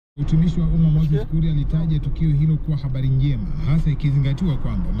Utumishi wa umma Moses Kuria alitaja tukio hilo kuwa habari njema, hasa ikizingatiwa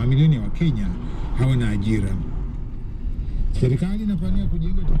kwamba mamilioni ya Wakenya hawana ajira. Serikali inapania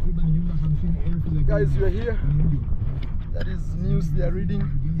kujenga takriban nyumba 50,000 za Guys, we are here. That is news they are reading.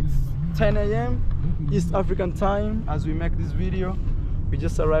 It's 10 a.m. East African time as we make this video. We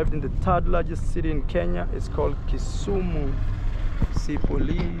just arrived in the third largest city in Kenya. It's called Kisumu. See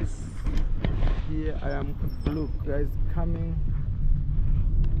police. Here I am. Look, guys, coming.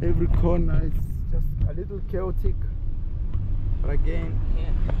 Every corner is just a little chaotic. But again,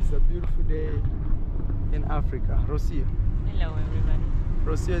 it's a beautiful day in Africa. Rosia. Hello everybody.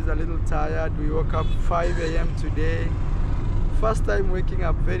 Rosia is a little tired. We woke up 5 a.m. today. First time waking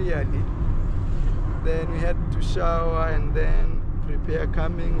up very early. Then we had to shower and then prepare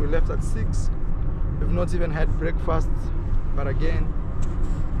coming. We left at 6. We've not even had breakfast. But again,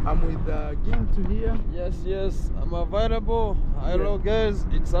 I'm with Gintu here. Yes, I'm available. Hello guys,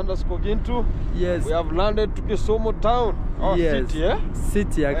 it's _Gintu. Yes. We have landed to Kisumu town. Oh, yes. City, yeah?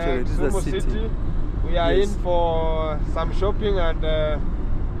 City actually, it is the city. We are Yes. in for some shopping and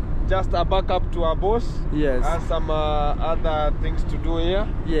just a backup to our boss. Yes. And some other things to do here.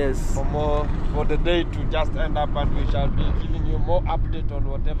 Yes. For the day to just end up, and we shall be giving you more update on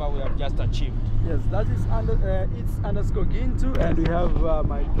whatever we have just achieved. Yes, that is it's _Gintu, and we have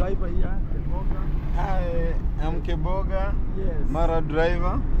my driver here, Keboga. Hi, I'm Keboga, Yes. Mara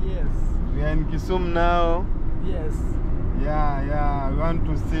driver. Yes. We are in Kisumu now. Yes. Yeah, we want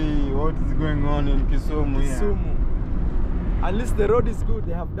to see what is going on in Kisumu. Kisumu. At least the road is good.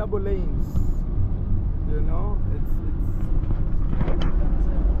 They have double lanes. You know, it's.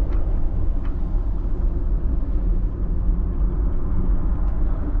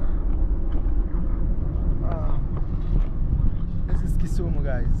 This is Kisumu,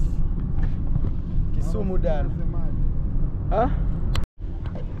 guys. Kisumu Dan. Huh?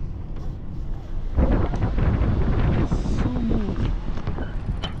 Kisumu.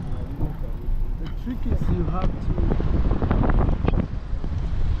 The trick is you have to.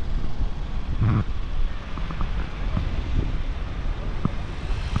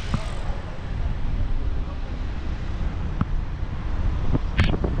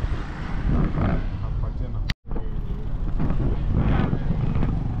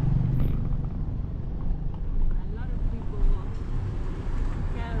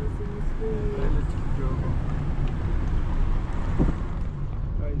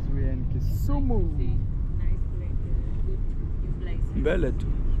 Guys, we're in Kisumu. Nice place, good places. Mbele tu.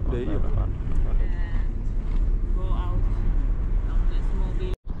 Ndio hiyo. And go out on the small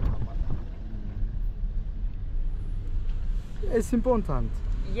village. It's important.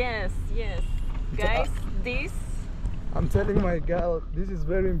 Yes. Guys, this. I'm telling my girl this is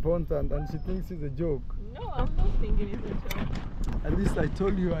very important and she thinks it's a joke. No, I'm not thinking it's a joke. At least I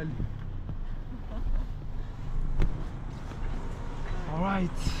told you earlier.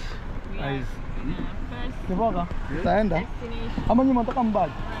 Alright. We are in first Kiboga, taenda. destination. Ama nyuma nataka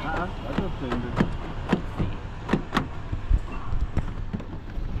mbali.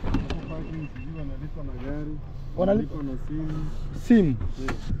 Wanalipa na simu. simu.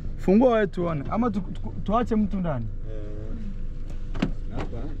 Fungua wewe tuone. Ama tuache mtu ndani.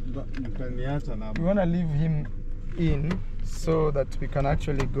 Hapa mkaniacha na We want to leave him in so that we can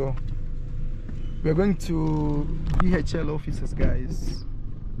actually go. We're going to DHL offices, guys.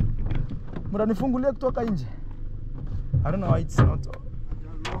 Mranifungulia kutoka nje. I don't know why it's not.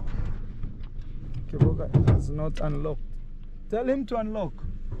 Kiboga is not unlocked. Tell him to unlock.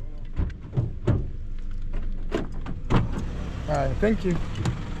 Alright, thank you.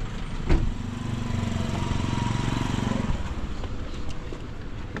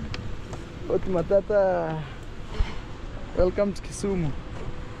 Oti Matata, welcome to Kisumu.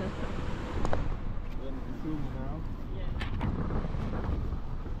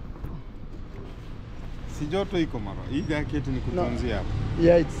 si joto iko mara. Hii jacket ni kutunzia hapa.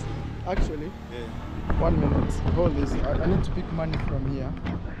 Yeah, it's actually 1 minute. Hold this. I need to pick money from here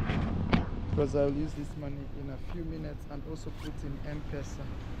because I'll use this money in a few minutes and also put in M-Pesa.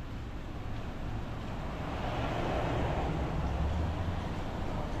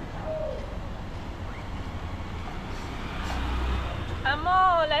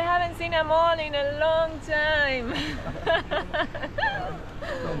 Amol, I haven't seen Amol in a long time.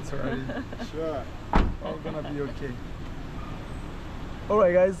 Don't worry. Sure. All gonna be okay.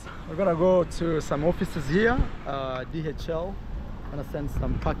 Alright guys, we're gonna go to some offices here, DHL, gonna send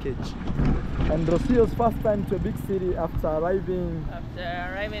some package. And Rocio's first time to a big city after arriving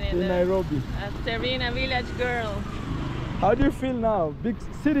in Nairobi. After being a village girl. How do you feel now? Big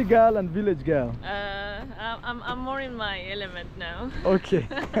city girl and village girl. I'm more in my element now. Okay.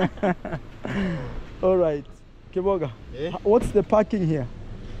 All right. Keboga, Eh? what's the parking here?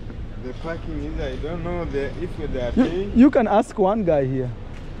 The parking is, I don't know if they are You, paying. you can ask one guy here.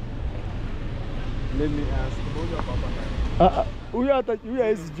 Let me ask. Huyu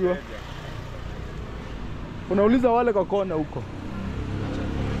hawezi jua. Unauliza wale kwa kona huko.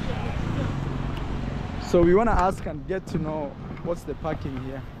 So we want to ask and get to know what's the parking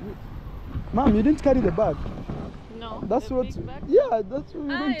here. Mom, you didn't carry the bag. No. That's the what. big bag? Yeah, that's what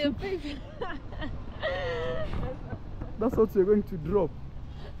we're Ah, going your to. big. That's what you're going to drop.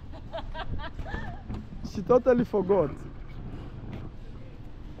 She totally forgot.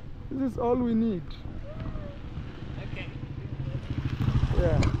 This is all we need. Okay.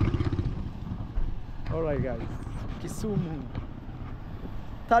 Yeah. All right, guys. Kisumu,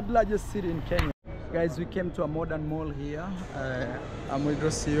 third largest city in Kenya. Guys, we came to a modern mall here. I'm with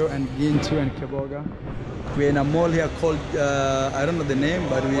Rocio and Gintu and Keboga. We're in a mall here called, I don't know the name,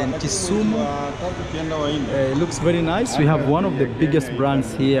 but we're in Kisumu. It looks very nice. We have one of the biggest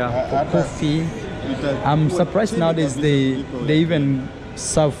brands here for coffee. I'm surprised nowadays they even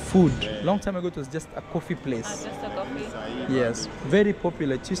serve food. Long time ago it was just a coffee place. Just a coffee. Yes, very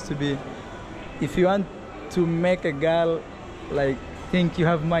popular. It used to be, if you want to make a girl like think you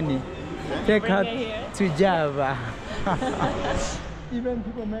have money, take her to Java. Even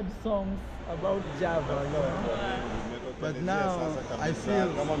people made songs about Java, you know? But now I feel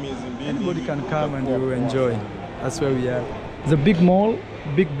anybody can come and you enjoy. That's where we are. It's a big mall,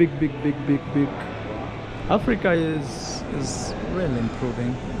 big. Africa is really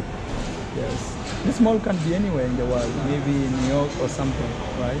improving. Yes, this mall can be anywhere in the world, maybe in New York or something,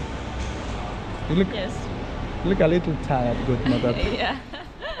 right? You look, Yes. you look a little tired, good mother. Yeah.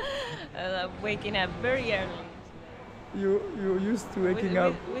 Waking up very early. You used to waking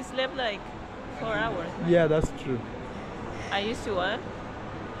up. We slept like 4 hours. Yeah, that's true. I used to what?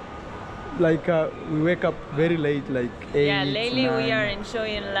 Like we wake up very late, like 8. Yeah, lately 9. we are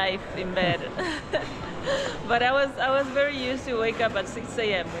enjoying life in bed. But I was very used to wake up at 6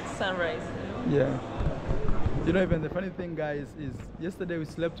 a.m. with sunrise. Yeah. You know, even the funny thing, guys, is yesterday we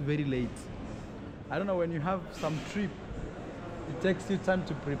slept very late. I don't know, when you have some trip, it takes you time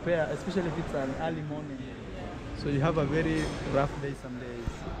to prepare, especially if it's an early morning. So you have a very rough day some days.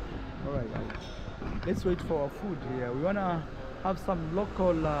 All right, guys. Let's wait for our food here. We wanna have some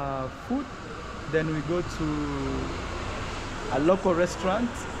local food. Then we go to a local restaurant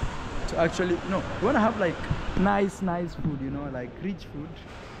to actually, no, we wanna have like nice food, you know, like rich food,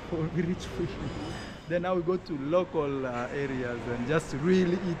 rich food. Then now we go to local areas and just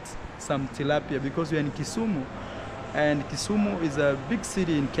really eat some tilapia, because we're in Kisumu, and Kisumu is a big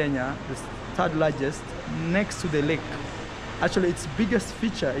city in Kenya, the third largest, next to the lake. Actually, its biggest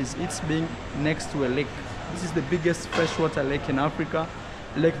feature is it's being next to a lake. This is the biggest freshwater lake in Africa,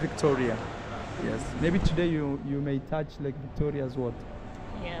 Lake Victoria. Yes, maybe today you may touch Lake Victoria as well.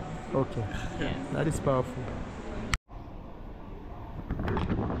 Yes. Okay, Yes. that is powerful.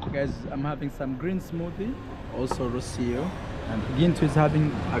 Guys, I'm having some green smoothie, also Rocio, and Gintu is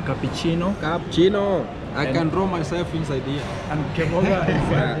having a cappuccino. Cappuccino. I can draw myself inside here. And Keboga is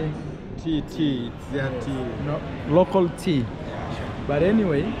having Tea, it's their tea. no, local tea. But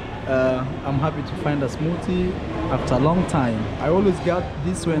anyway, I'm happy to find a smoothie after a long time. I always have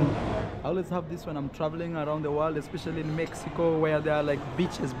this when I'm traveling around the world, especially in Mexico, where there are like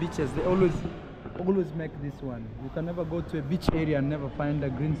beaches. They always make this one. You can never go to a beach area and never find a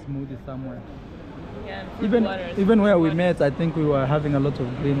green smoothie somewhere. Yeah, and fruit waters. Even where we Fruit met, I think we were having a lot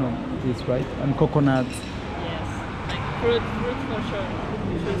of green on this, right? And coconuts. Yes, like fruit for sure.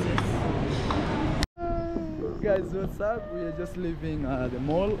 Juices. Guys, what's up? We are just leaving the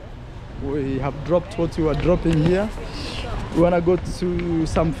mall. We have dropped what we were dropping here. We want to go to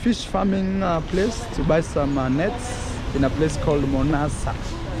some fish farming place to buy some nets in a place called Monasa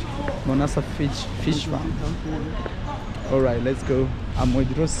fish farm. All right, let's go. I'm with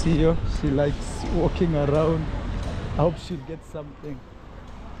Rocio. She likes walking around. I hope she'll get something.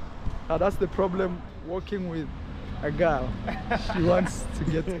 That's the problem walking with a girl. She wants to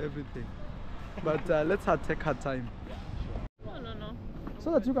get everything. But let's take her time. No.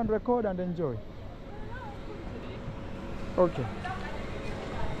 So that you can record and enjoy. Okay.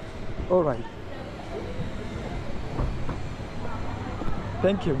 All right.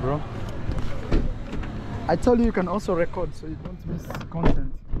 Thank you, bro. I told you can also record so you don't miss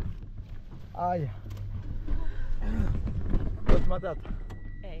content. Yeah. What matter?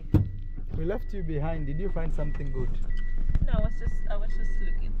 Hey. We left you behind. Did you find something good? No, I was just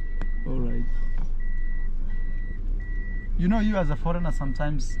looking. All right. You know, you as a foreigner,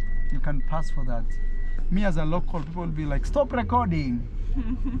 sometimes you can pass for that. me as a local, people will be like, stop recording.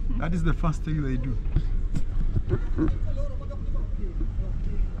 That is the first thing they do.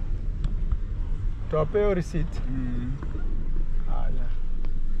 To pay your receipt. Ah, yeah.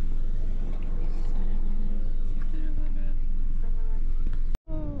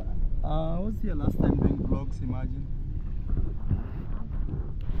 I was here last time doing vlogs, imagine.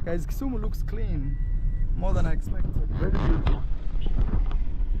 Guys, Kisumu looks clean, more than I expected. Very beautiful.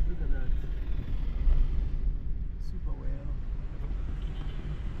 Look at that. Super well.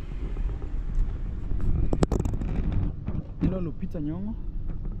 You know Lupita Nyong'o?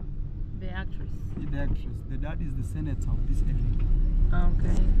 The actress. The actress. The dad is the senator of this area.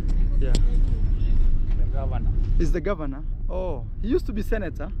 Okay. Yeah. The governor. He's the governor? Oh, he used to be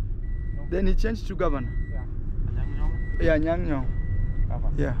senator. No. Then he changed to governor. Yeah. Yeah, Nyang'o.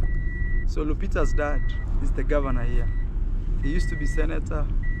 Governor. Yeah. So Lupita's dad is the governor here. He used to be senator.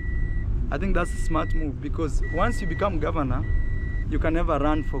 I think that's a smart move because once you become governor, you can never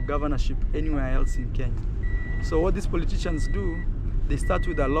run for governorship anywhere else in Kenya. So what these politicians do, they start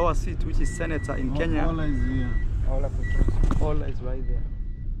with a lower seat, which is senator in Kenya. Hola is here. Hola is right there.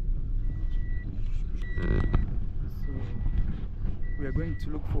 So we are going to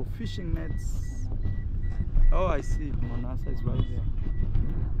look for fishing nets. Oh, I see. Monasa is right there.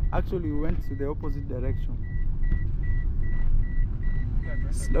 Actually, we went to the opposite direction.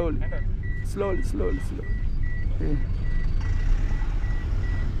 Slowly, slowly, slowly, slowly. Okay.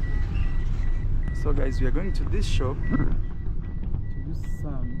 So guys, we are going to this shop to do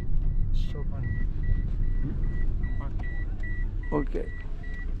some shopping. Okay.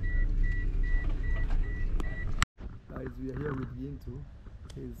 Guys, we are here with Gintu.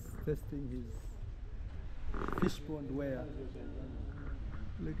 He's testing his fish pond wear.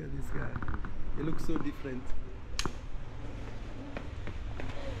 Look at this guy. He looks so different.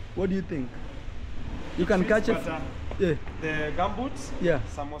 What do you think? You can catch it? Yeah. The gumboots? Yeah.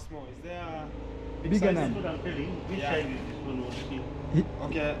 Some are small. Is there Bigger size? now. Yeah.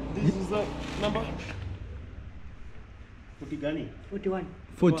 Okay, this is the number?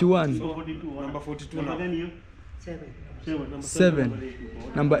 41. Number 42 now. Seven.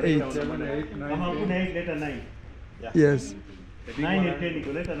 Number 8. Yeah. Yes.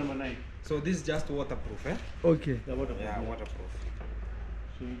 So this is just waterproof, eh? Okay. Yeah, waterproof.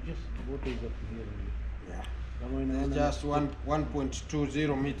 So you just what is up here? Yeah. It's just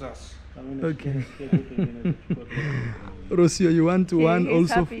 1.20 meters. Okay. Rocio, you want to one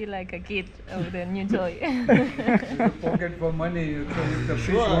He's also? happy like a kid of the new toy. Pocket for money. So if the fish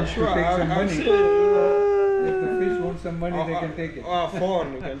Sure, wants sure. to take some I'll money, see. if the fish wants some money, they can take it. Or a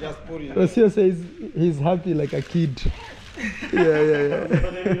phone, you can just put it. Rocio says he's happy like a kid. Yeah.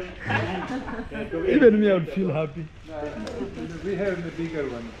 Even me, I would feel happy. We have the bigger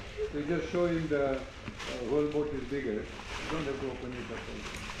one. We just show him the whole boat is bigger. You don't have to open it up.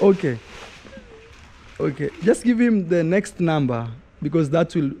 Okay. Okay. Just give him the next number because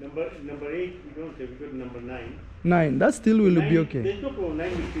that will. Number 8, we don't have, we got number 9. 9. That still will be okay. There's no problem,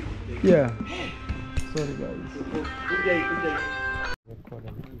 9 will fit. Yeah. Sorry, guys. Good day.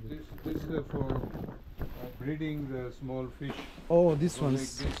 This is for breeding the small fish. Oh, this So like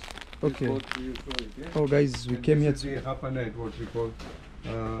one's. this. Okay. This boat you saw it, yeah? Oh, guys, we And came here this is to. the hapanite, what we call.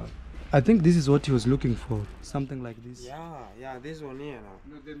 I think this is what he was looking for. Something like this. Yeah, this one here now.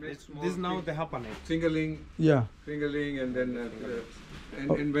 No, they make small This now fish. the happening. Fingerling, Yeah. and then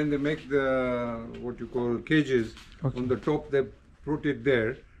and when they make the what you call cages, Okay. on the top they put it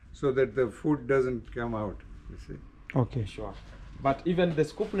there so that the food doesn't come out. You see? Okay. Sure. But even the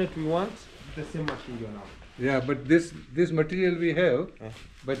scoop net we want, the same material now. Yeah, but this material we have,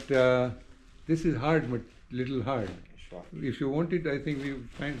 but this is hard, little hard. Sure. If you want it, I think we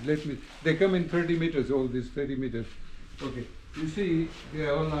find. They come in 30 meters. All these 30 meters. Okay. You see, they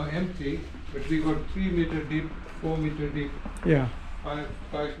are all now empty, but we got 3 meter deep, 4 meter deep, Yeah.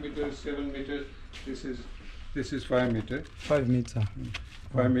 5 meters, 7 meters. This is 5 meter, 5 meter.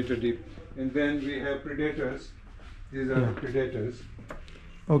 5 meter deep. And then we have predators. These are Yeah. the predators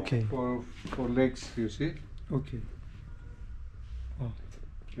Okay. for legs. You see, Okay.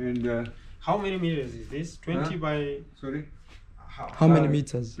 and How many meters is this? 20 by sorry. How many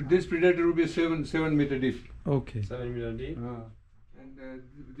meters? This predator will be 7 meter deep. Okay. 7 meter deep. And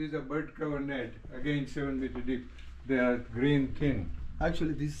these are bird cover net, again 7 meter deep. They are green thin.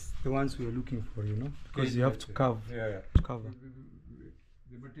 Actually, these are the ones we are looking for, you know, because Green you have to net, carve. Yeah. Cover.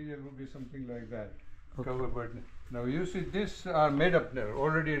 The material will be something like that. Okay. Cover bird net. Now you see, these are made up now,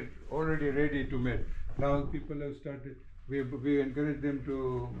 already ready to made. Now people have started. We encourage them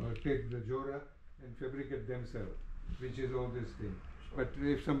to take the jora and fabricate themselves, which is all this thing. but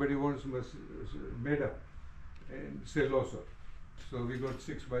if somebody wants made up and sell also. So we got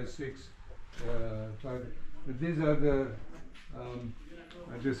 6 by 6. But these are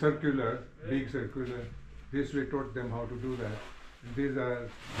the circular, big circular. This we taught them how to do that. And these are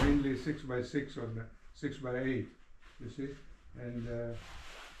mainly 6 by 6 or 6 by 8. You see, and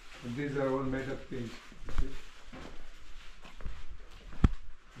these are all made up things. You see?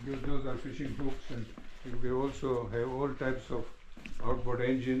 Those are fishing hooks, and we also have all types of outboard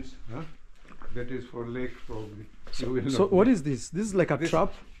engines. That is for lake probably. So what is this? This is like a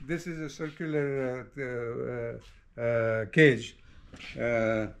trap? This is a circular cage.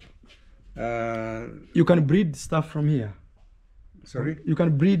 You can breed stuff from here. Sorry? You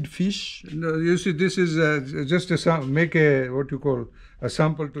can breed fish? No, you see, this is just make a, what you call, a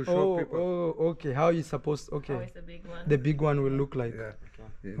sample to show people. Oh, okay. How you supposed, okay. Oh, it's the big one. The big one will look like. Yeah.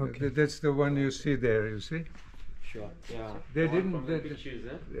 Yeah, Okay. that's the one you see there, you see? Sure. Yeah. They One didn't, from the they, pictures,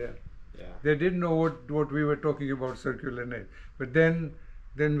 eh? yeah. Yeah. They didn't know what we were talking about circular net. But then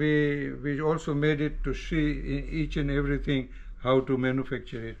we also made it to see in each and everything how to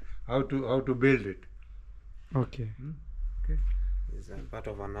manufacture it, how to build it. Okay. Okay. It's a part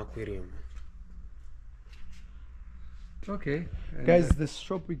of an aquarium. Okay. And, Guys, the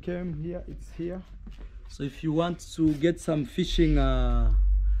shop we came here, it's here. So if you want to get some fishing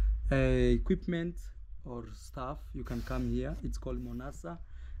equipment or stuff, you can come here. It's called Monasa,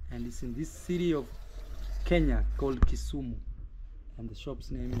 and it's in this city of Kenya called Kisumu, and the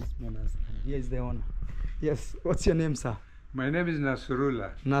shop's name is Monasa. And here is the owner. Yes, what's your name, sir? my name is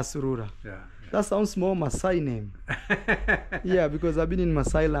Nasrullah. Nasrura. Yeah. That sounds more Maasai name. Yeah, because I've been in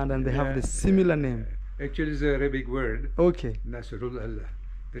Maasai land and they have the similar name. Actually, it's an Arabic word. Okay. Nasrullah.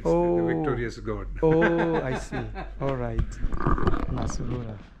 That's Oh. the victorious God. Oh, I see. All right.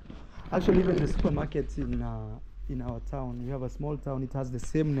 Nasrura. Actually, even the supermarket in our town, we have a small town. It has the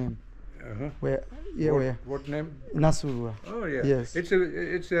same name. Where? Yeah, where? What name? Nasrura. Oh yeah. Yes. It's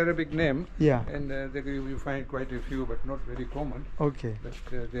an Arabic name. Yeah. And you find quite a few, but not very common. Okay.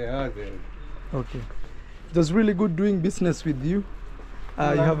 But they are there. Okay. It was really good doing business with you.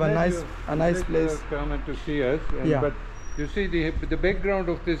 You have a nice place. Come and to see us. And Yeah. But you see, the background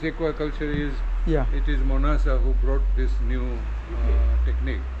of this aquaculture is Yeah. it is Monasa who brought this new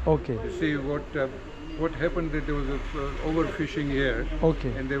technique. Okay. You see what happened, that there was overfishing here.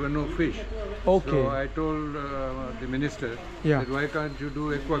 Okay. And there were no fish. Okay. So I told the minister Yeah. that why can't you do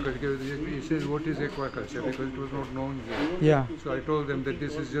aquaculture? He says, what is aquaculture? Because it was not known here. Yeah. So I told them that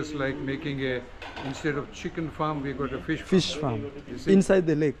this is just like making instead of chicken farm, we got a fish farm. Fish farm. You see? Inside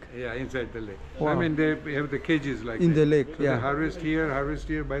the lake. Yeah, inside the lake. Wow. I mean, they have the cages like In that. the lake, So yeah. they harvest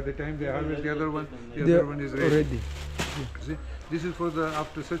here. By the time they harvest the other one, the They're other one is ready. already. See? This is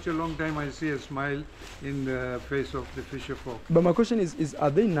after such a long time, I see a smile in the face of the fisher folk. But my question is are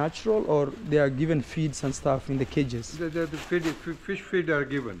they natural or they are given feeds and stuff in the cages? The fish feed are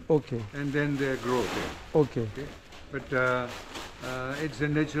given. Okay. And then they grow there. Okay. Okay? But it's a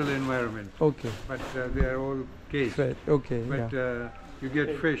natural environment. Okay. But they are all caged. Right. Okay. But Yeah. you get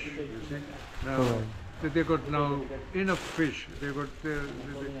fish, you see. Now, Alright. so they got now enough fish.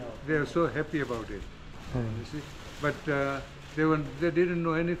 They are so happy about it. You see. But they didn't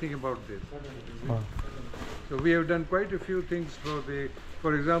know anything about this. Wow. So we have done quite a few things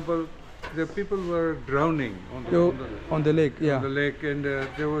for example, the people were drowning on On the lake. Yeah. the lake, and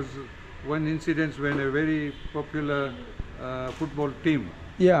there was one incident when a very popular football team,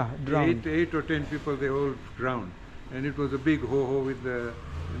 Yeah. Drowned. 8 or 10 people, they all drowned, and it was a big ho-ho in the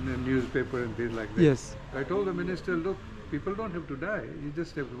newspaper and things like that. Yes. I told the minister, look, people don't have to die, you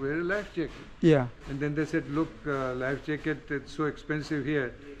just have to wear a life jacket. Yeah. And then they said, look, life jacket, it's so expensive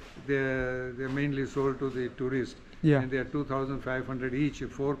here. They're mainly sold to the tourists. Yeah. And they are 2,500 each.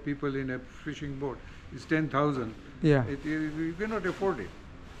 4 people in a fishing boat is 10,000. Yeah. You cannot afford it.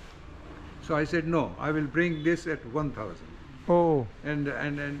 So I said, no, I will bring this at 1,000. Oh. And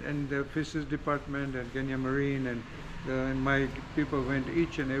the fisheries department and Kenya Marine and my people went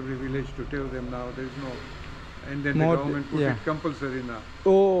each and every village to tell them now there is no. And then More the government put yeah. it compulsory now.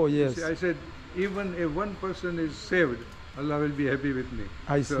 Oh yes. See, I said, even if one person is saved, Allah will be happy with me.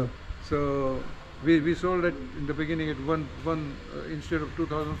 I see. So we sold it in the beginning at one instead of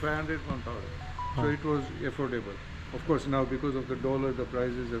 2,500, 1,000. So it was affordable. Of course, now because of the dollar, the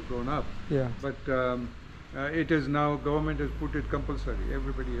prices have gone up. Yeah. But it is now, government has put it compulsory.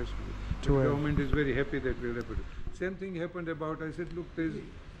 Everybody has to do it. The government is very happy that we'll have to do. Same thing happened about, I said, look,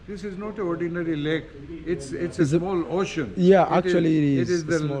 this is not an ordinary lake. It's a small ocean. Yeah, actually it is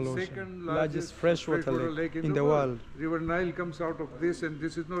the small ocean. second largest freshwater lake in the world. River Nile comes out of this, and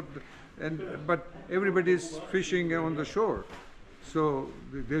this is not. But everybody is fishing on the shore. So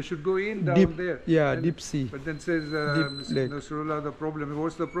they should go in down Deep, there. yeah, And- deep sea. But then says Mr. lake. Nasrullah, the problem.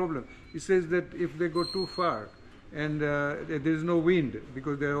 What's the problem? He says that if they go too far and there is no wind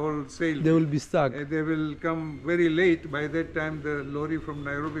because they're all sailed, They will be stuck. they will come very late. By that time, the lorry from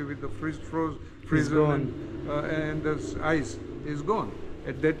Nairobi with the frozen gone. and the ice is gone.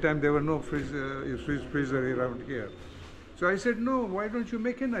 At that time, there were no freezer around here. So I said, no, why don't you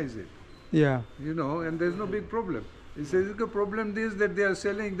mechanize it? Yeah. You know, and there's no big problem. He says the problem is that they are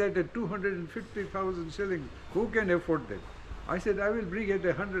selling that at 250,000 shillings. Who can afford that? I said, I will bring it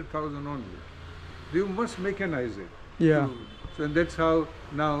 100,000 only. You must mechanize it. Yeah. So and that's how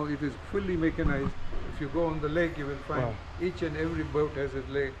now it is fully mechanized. If you go on the lake, you will find Wow. each and every boat has a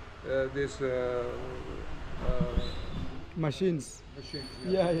lake. Machines. Machines.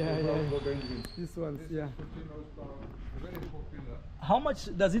 Yeah. Boat engines. These ones, This yeah. is 15 horsepower, very popular. How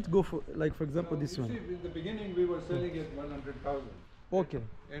much does it go for? Like for example, this You one. see, in the beginning we were selling at 100,000. Okay.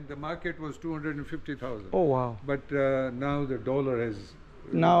 And the market was 250,000. Oh wow. But now the dollar has.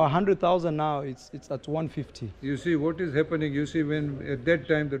 Now 100,000. Now it's at 150. You see what is happening. You see when at that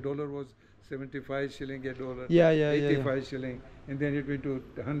time the dollar was 75 shilling a dollar. Yeah. 85 shilling, and then it went to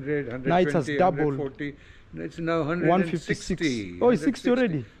 100, 120, Now it has doubled. 140. It's now 156. Oh, it's 60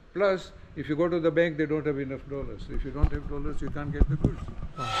 already. Plus, if you go to the bank, they don't have enough dollars. If you don't have dollars, you can't get the goods.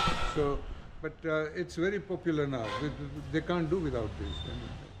 So, but it's very popular now. They can't do without this.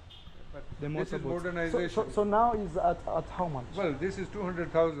 But The this is motorboats. modernization. So now is at how much? Well, this is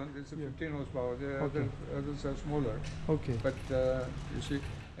 200,000. It's a 15 horsepower. The Okay. others are smaller. Okay. But you see,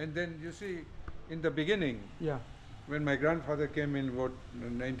 and then you see, in the beginning, Yeah. when my grandfather came in, what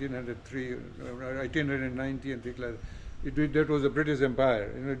 1903, 1890, and things like that, that was the British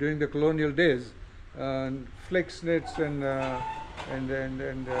Empire. You know, during the colonial days, flex nets and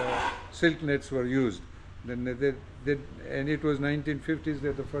silk nets were used. Then and it was 1950s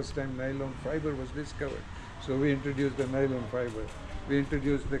that the first time nylon fiber was discovered. So we introduced the nylon fiber. We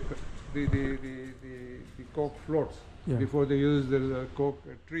introduced the cork floats. Yeah. Before they used the cork,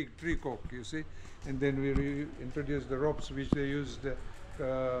 tree cork, you see. And then we introduced the ropes, which they used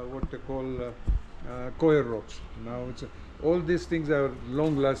what they call coir ropes. Now it's all these things are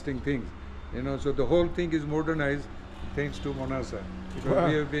long-lasting things, you know. So the whole thing is modernized thanks to Monasa. Because Wow.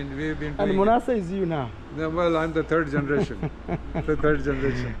 we have been And doing Monasa is you now. it. Well, I'm the third generation. The third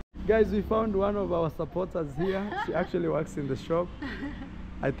generation. Guys, we found one of our supporters here. She actually works in the shop.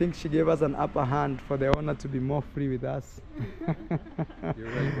 I think she gave us an upper hand for the owner to be more free with us. You're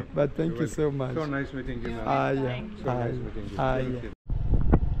welcome. But thank You're you so welcome. much. So nice meeting you, ma'am. Yeah. Thank you. So nice meeting you. Yeah. Thank you.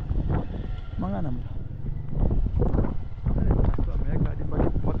 Mga naman.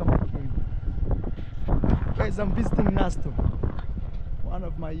 Guys, I'm visiting Nasto. One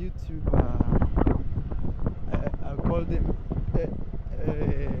of my YouTube, I call them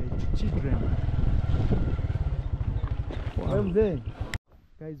children. Well then,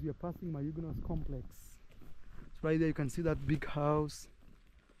 guys, we are passing Mayugunos complex. So right there you can see that big house.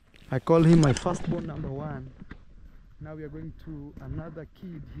 I call him my firstborn #1. Now we are going to another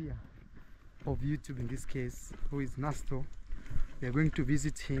kid here of YouTube in this case, who is Nasto. We are going to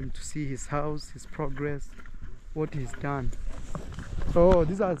visit him to see his house, his progress, what he's done. Oh,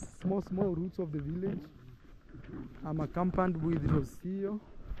 these are small roots of the village. I'm accompanied with Rocio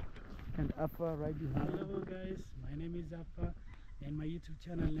and Afa right behind. Hello guys, my name is Appa and my YouTube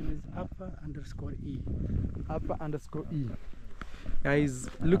channel name is Appa_E. Appa_E. Guys,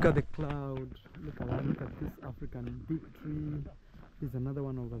 look at the cloud. Look at that. Look at this African big tree. There's another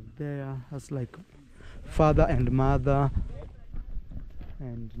one over there. That's like father and mother.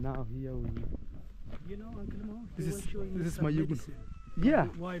 And now here we. You know, Uncle Mo, This we is- were showing this you is some my Yugo. medicine Yeah.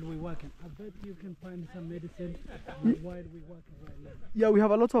 while we're working. I bet you can find some medicine while we're working right now. Yeah, we have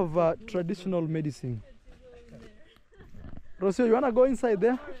a lot of traditional medicine. Rocio, you wanna go inside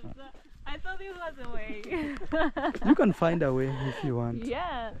there? I thought this was a way. You can find a way if you want.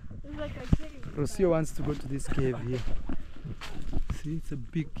 Yeah, it's like a cave. Rocio wants to go to this cave here. See, it's a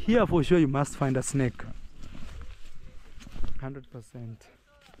big. Here for sure you must find a snake. 100%.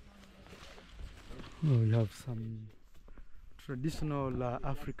 Oh, we have some traditional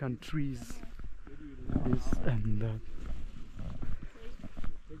African trees. This and that.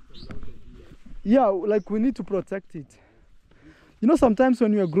 Yeah, like we need to protect it. You know, sometimes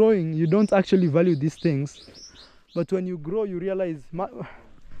when you're growing, you don't actually value these things. But when you grow, you realize.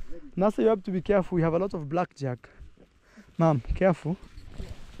 Nasa, you have to be careful. We have a lot of blackjack. Mom, careful.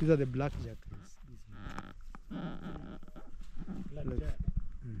 These are the blackjack.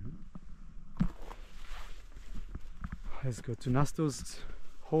 Let's go to Nasto's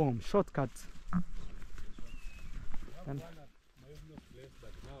home. Shortcut. And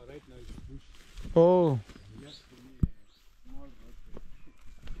Oh.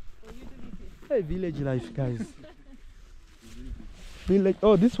 Hey, village life, guys. Village.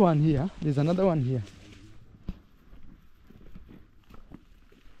 Oh, this one here. There's another one here.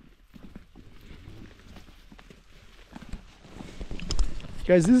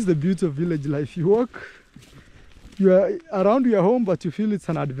 Guys, this is the beauty of village life. You walk, you are around your home, but you feel it's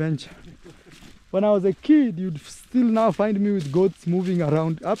an adventure. When I was a kid, you'd still now find me with goats moving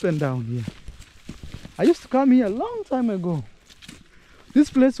around up and down here. I used to come here a long time ago. This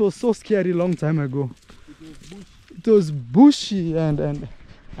place was so scary long time ago. It was bushy and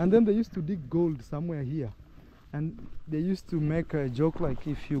then they used to dig gold somewhere here. And they used to make a joke like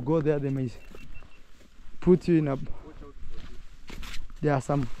if you go there, they may put you in a... There are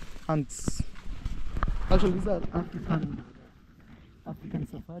some ants. Actually, these are African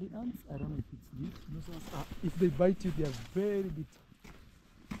safari ants. I don't know if it's this. Those ones are, if they bite you, they are very bitter.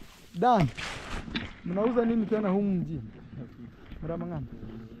 Dan, mnauza nini tena humu mjini? Mramangani?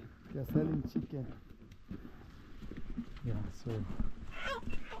 They are selling chicken. Yeah, so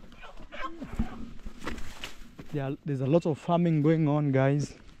there's a lot of farming going on,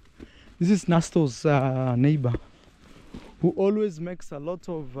 guys. This is Nasto's neighbor, who always makes a lot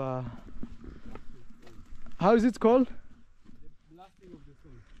of how is it called?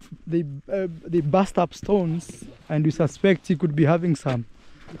 They bust up stones, and we suspect he could be having some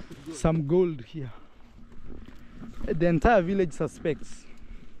gold here. The entire village suspects.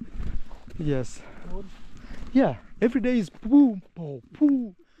 Yes. Yeah. Every day is poo, poo,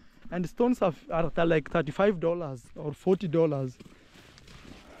 poo, and the stones are like $35 or $40.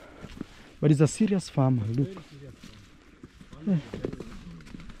 But it's a serious farmer. Look. Yeah.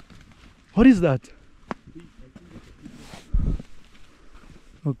 What is that?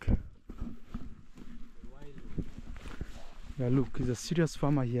 Okay. Yeah, look, he's a serious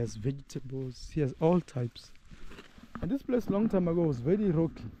farmer. He has vegetables. He has all types. And this place long time ago was very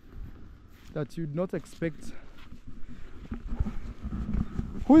rocky, that you'd not expect.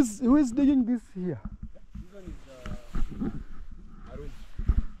 Who is digging this here? This one is Arun.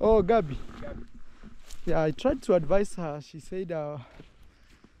 Oh, Gabi. Yeah, I tried to advise her. She said I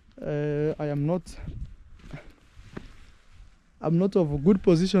am not of a good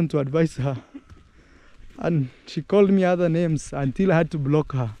position to advise her. And she called me other names until I had to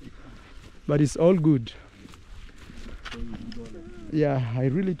block her. But it's all good. Yeah, I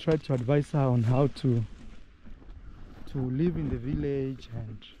really tried to advise her on how to live in the village,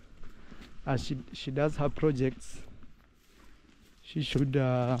 and as she does her projects, she should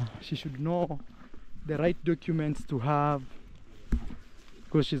know the right documents to have,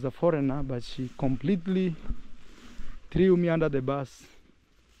 because she's a foreigner. But she completely threw me under the bus.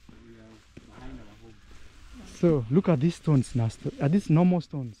 So look at these stones, Nasta. Are these normal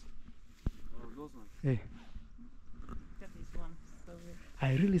stones? Oh, those ones. Hey. Look at this one. So weird.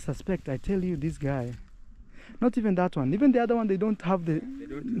 I really suspect, I tell you, this guy. Not even that one. Even the other one, they don't have the...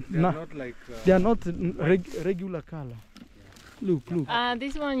 They're not like... they are not regular color. Yeah. Look.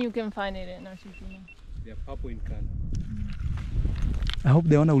 This one you can find it in Argentina. They're purple in color. I hope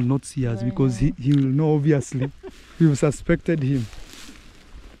the owner will not see us, because he will know, obviously. We've suspected him.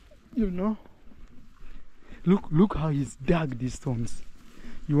 You know? Look how he's dug these stones.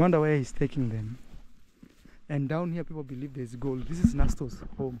 You wonder where he's taking them. And down here, people believe there's gold. This is Nasto's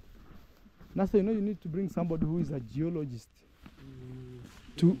home. Nasto, you know, you need to bring somebody who is a geologist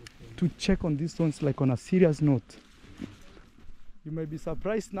to check on these stones, like on a serious note. You may be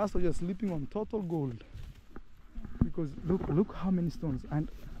surprised, Nasto, you're sleeping on total gold. Because look how many stones. And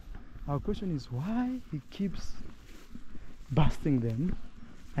our question is why he keeps busting them.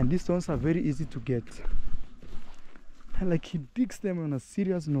 And these stones are very easy to get. And like he digs them on a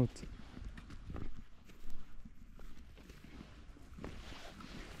serious note.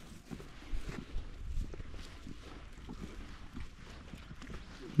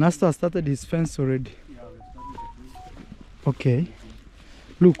 Nasta started his fence already. Yeah, we started the fence. Okay.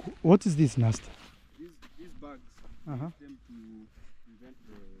 Look, what is this, Nasta? These bags, Uh-huh. them to prevent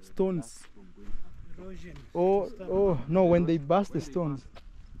the Stones. dust from going up. Erosion. Oh, no, when they bust the stones.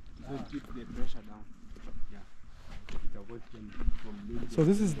 So it keeps the pressure down. Yeah. It avoids them from moving. So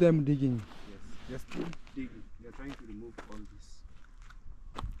this is them digging. Yes. They're still digging. They're trying to remove all this.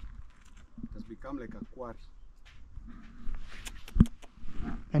 It has become like a quarry.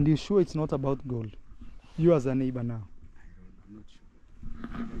 And you're sure it's not about gold? You as a neighbor now. I'm not sure.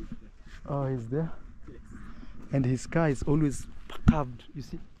 Oh, he's there? Yes. And his car is always carved. You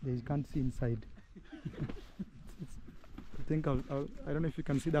see? You can't see inside. I think I don't know if you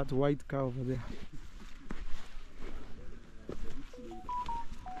can see that white car over there.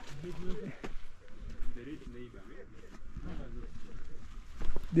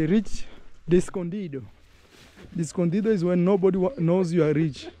 The rich, escondido. Escondido is when nobody knows you are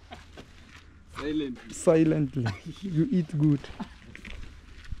rich. Silently. You eat good.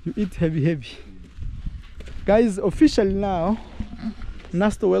 You eat heavy. Guys, officially now,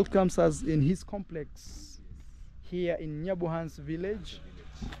 Nasto welcomes us in his complex here in Nyabohan's village.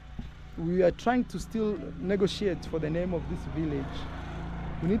 We are trying to still negotiate for the name of this village.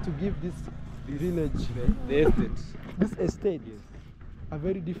 We need to give this village, The estate. this estate, a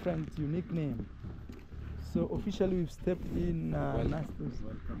very different, unique name. So officially we've stepped in Nasto's.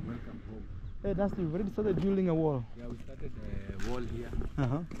 Welcome home. Hey Nasto, you've already started building a wall. Yeah, we started a wall here,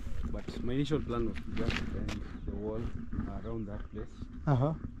 Uh-huh. but my initial plan was to just bend the wall around that place,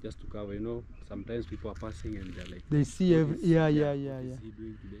 Uh-huh. just to cover. You know, sometimes people are passing and they're like, They see every, "What is- yeah. what is he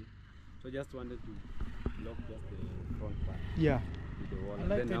doing today?" So I just wanted to block just the front part Yeah. with the wall. I And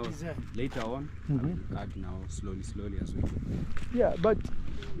like then the now, design. later on, Mhm. I'll add now slowly as we go. Yeah, but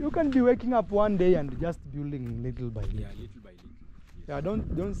you can be waking up one day and just building little by little. Yeah, little by little.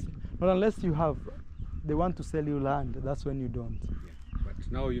 Yes. Yeah, not unless you have, they want to sell you land, that's when you don't. Yeah.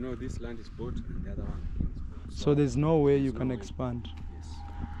 But now, you know, this land is bought and the other one is bought. So there's no way you There's can no way. expand. Yes.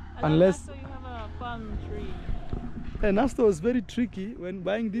 Unless- So you have a palm tree. And Nasto was very tricky when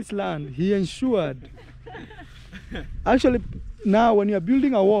buying this land. He ensured. Actually, now when you're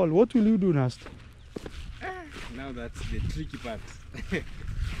building a wall, what will you do, Nasto? Now that's the tricky part.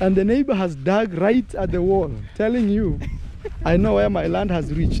 And the neighbor has dug right at the wall, telling you, I know where my land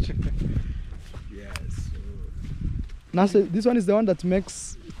has reached. Yes. Nasto, this one is the one that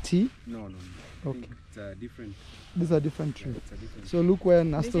makes tea. No. I Okay. think it's a different. These are different Yeah, trees. it's a different. So look where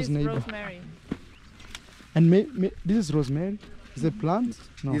This Nasto's is neighbor. rosemary. And this is rosemary. Is it plant?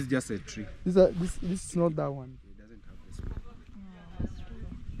 No. This is just a tree. This is not that one. It doesn't have this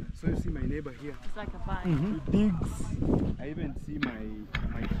one. So you see my neighbor here. It's like a vine. Mhm. He digs. I even see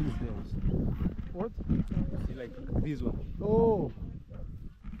my trees there also. What? See, like this one. Oh.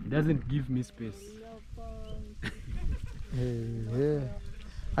 It doesn't give me space. Yeah.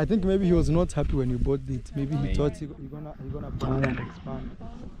 I think maybe he was not happy when you bought it. Maybe he Maybe. thought you're gonna plan and expand.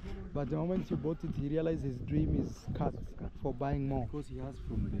 But the moment you bought it, he realized his dream is cut for buying more. Because he has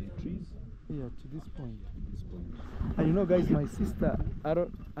from the trees Yeah, to this point. to this point. And you know, guys, my sister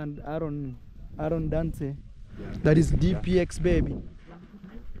Aaron Dante, Yeah. that is DPX baby.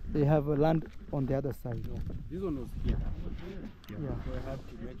 They have a land on the other side. This one was here. Yeah. So I had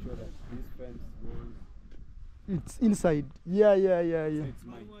to make sure that this fence goes. It's inside. Yeah. It's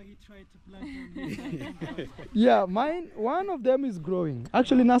mine. He tried to plant on this side. Yeah, one of them is growing.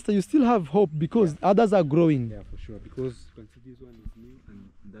 Actually, Nasta, you still have hope because others are growing. Yeah, for sure. Because you can see this one is new and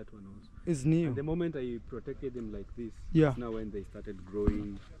that one also. It's And new. the moment I protected them like this, Yeah. it's now when they started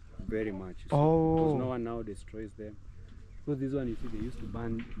growing very much. you see. Oh. Because no one now destroys them. Because this one, you see, they used to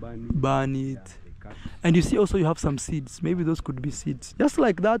burn Burn Yeah, it. they cut. And you see also you have some seeds. Maybe those could be seeds. Just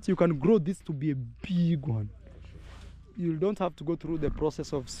like that, you can grow this to be a big one. You don't have to go through the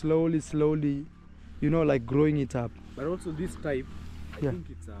process of slowly, like growing it up. But also this type, I Yeah. think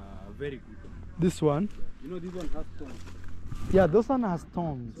it's a very good one. This one, You know, this one has thorns. yeah, this one has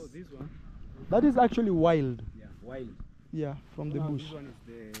thorns. So this one, That is actually wild. yeah, wild. Yeah, from the Now bush. This one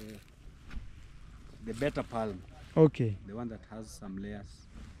is the better palm, Okay, the one that has some layers.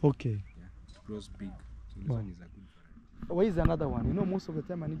 okay. Yeah, it grows big. So this Wow. one is a good variety. Where is another one? You know, most of the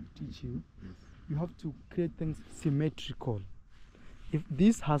time I need to teach you, you have to create things symmetrical. If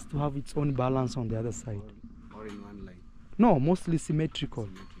this has to have its own balance on the other side. Or in one line. No, mostly symmetrical.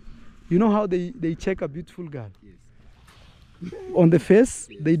 Symmetrical. You know how they check a beautiful girl? Yes. On the face,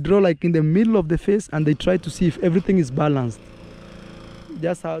 they draw like in the middle of the face and they try to see if everything is balanced.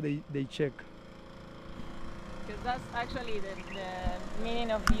 That's how they check. Because that's actually the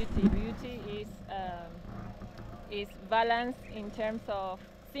meaning of beauty. Beauty is balance in terms of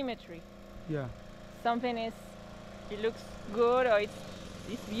symmetry. Yeah. Something it looks good or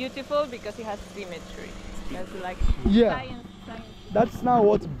it's beautiful because it has symmetry. That's like Yeah. science. That's now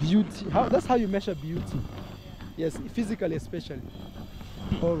what beauty, that's how you measure beauty. Yes, physically especially.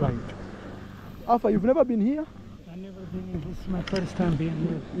 All right. Alpha, you've never been here? I've never been here. This is my first time being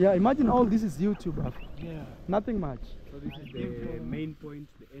here. Yeah, imagine all this is YouTube, Alpha. Yeah. Nothing much. So this is the main point,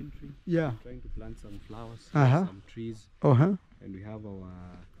 the entry. Yeah. We're trying to plant some flowers, Uh-huh. some trees, Uh-huh. and we have our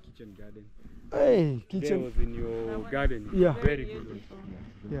kitchen garden. Hey, There kitchen. was in your garden. Yeah. Very good one. beautiful.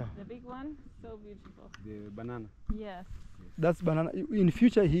 Yeah. The big one, so beautiful. The banana. Yes. That's banana. In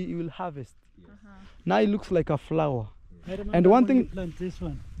future, he will harvest. Uh-huh. Now it looks like a flower. I remember And one when you thing- plant this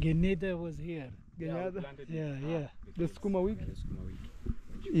one. Grenada was here. Grenada? Yeah, yeah. The skuma week. The skuma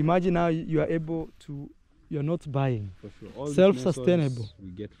week. Imagine now you are able to you're not buying. For sure. All these Self-sustainable. methods we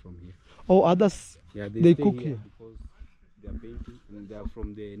get from here. Oh, others, Yeah, they stay cook here. because they are painting and they are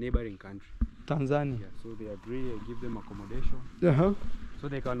from the neighboring country. Tanzania. Yeah, so they agree, I give them accommodation. Uh-huh. So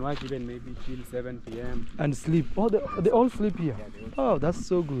they can work even maybe till 7 p.m. And sleep. Oh, they all sleep here. Yeah, they all Oh, that's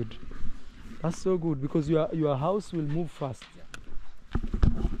so good. That's so good because your house will move fast.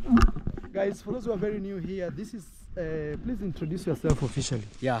 Guys, for those who are very new here, this is please introduce yourself officially.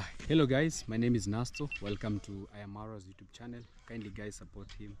 Yeah, hello guys, my name is Nasto. Welcome to Ayamaro's YouTube channel. Kindly guys support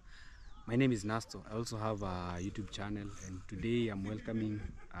him. My name is Nasto. I also have a YouTube channel, and today I'm welcoming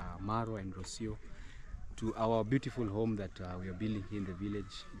Maro and Rocio to our beautiful home that we are building here in the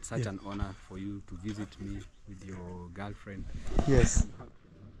village. It's such an honor for you to visit me with your girlfriend. Yes.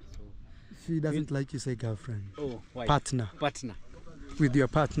 So, She doesn't like you say girlfriend. oh, why? Partner. Partner. With your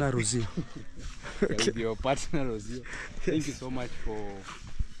partner, Rosie. Yeah, with your partner, Rocio. Thank you so much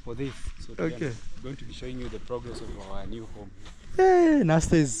for this. So today Okay. I'm going to be showing you the progress of our new home. Hey,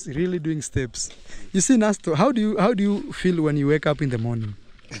 Nasto is really doing steps. You see, Nasto, how do you feel when you wake up in the morning?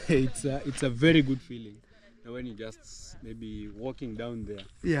 It's a very good feeling. And when you just maybe walking down there,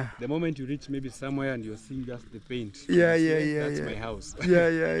 Yeah. the moment you reach maybe somewhere and you're seeing just the paint, Yeah, you yeah, say, yeah, that's yeah. my house. Yeah.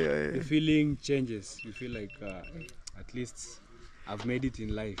 The feeling changes. You feel like at least I've made it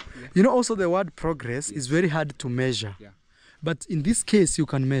in life. Yeah. You know, also the word progress is very hard to measure. Yeah. But in this case, you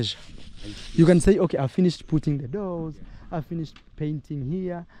can measure. You can say, okay, I finished putting the doors, I finished painting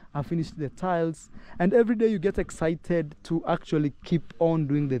here, I finished the tiles, and every day you get excited to actually keep on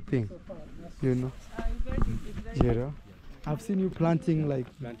doing the thing. You know? You know? I've seen you planting like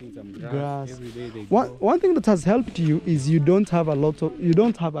Planting some grass. every day. They one thing that has helped you is you don't have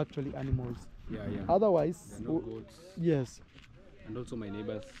actually animals. Yeah. Otherwise, There are no goats. yes. And also my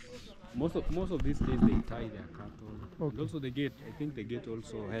neighbors, most of these days they tie their cattle. Okay. And also the gate, I think the gate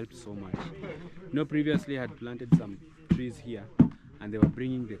also helped so much. You know, previously I had planted some trees here and they were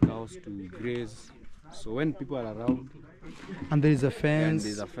bringing the cows to graze. So when people are around And there is a and fence.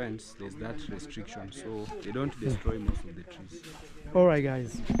 there's a fence, there's that restriction. So they don't destroy most of the trees. All right,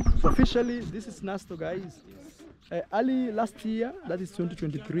 guys. So officially, this is Nasto, guys. Early last year, that is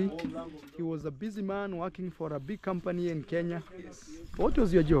 2023, he was a busy man working for a big company in Kenya. Yes. What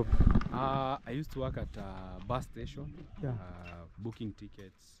was your job? I used to work at a bus station, Yeah. booking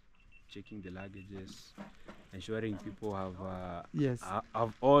tickets, checking the luggages, ensuring people have Yes.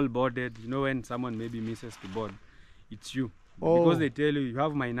 have all boarded. You know, when someone maybe misses to board, it's you. Oh. Because they tell you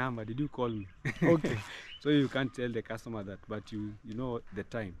have my number, did you call me? Okay. So you can't tell the customer that, but you know the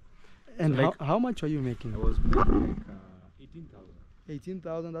time. And So like- how much are you making? I was making like 18,000.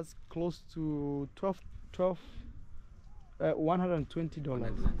 18,000. That's close to $120.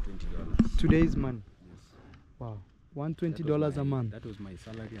 $120. Today's money. Yes. Wow. That $120 was a month. That was my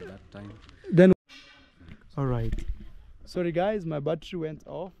salary at that time. Then, all right. Sorry guys, my battery went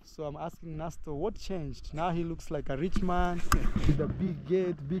off, so I'm asking Nasto what changed. Now he looks like a rich man with a big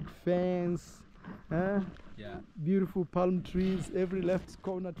gate, big fence, Yeah. beautiful palm trees. Every left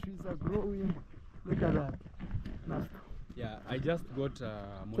corner trees are growing. Look at that, Nasto. Yeah, I just got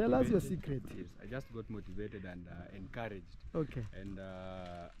motivated. Tell us your secret. Yes, I just got motivated and encouraged. Okay. And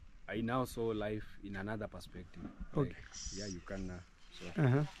I now saw life in another perspective. Okay. Like, yeah, you can.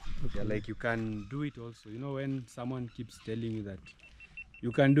 Uh-huh. Yeah, like you can do it also. You know, when someone keeps telling you that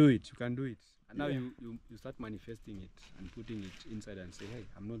you can do it, and now Yeah. you start manifesting it and putting it inside and say, hey,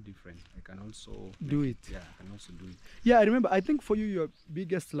 I'm not different. I can also Do make it. Yeah, I can also do it. Yeah, I remember. I think for you, your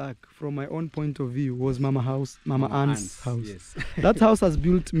biggest luck, from my own point of view, was Mama Ann's house. Yes. That house has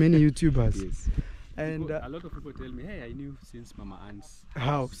built many YouTubers. Yes. And a lot of people tell me, hey, I knew since Mama Ann's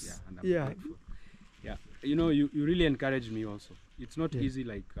house. Yeah, and I'm Yeah. grateful. Yeah, you know, you really encourage me also. It's not Yeah. easy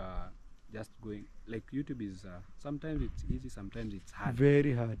like just going, like YouTube is, sometimes it's easy, sometimes it's hard.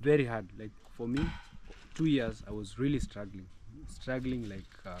 Very hard. Very hard. Like for me, 2 years, I was really struggling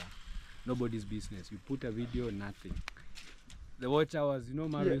like nobody's business. You put a video, nothing. The watch hours, you know,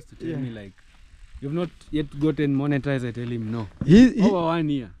 Mario used to tell me like, you've not yet gotten monetized. I tell him no. Over 1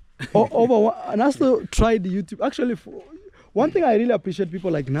 year. Nasto tried YouTube. Actually, one thing I really appreciate people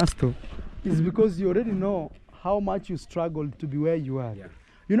like Nasto is because you already know how much you struggled to be where you are. Yeah.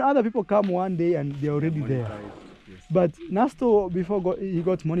 You know, other people come one day and they're already there. Monetized, yes. But Nasto, before he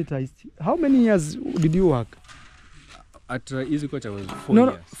got monetized, how many years did you work? At Easy Coach, I was 4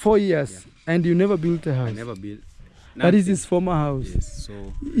 years. 4 years. Yeah. And you never built a house. I never built. That is nothing. his former house. Yes.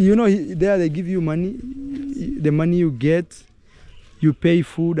 So You know, there they give you money. The money you get, you pay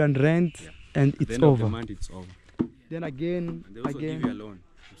food and rent, and at it's the end of over. the month, it's over. Then again, And they also give you a loan.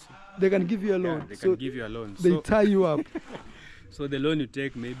 You see. they can give you a loan. Yeah, they so can give you a loan. they So tie you up. So the loan you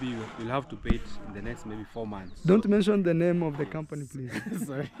take, maybe you'll have to pay it in the next maybe 4 months. Don't mention the name of the company, please.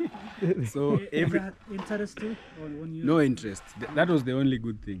 Sorry. So every interest too, or when you no interest. That was the only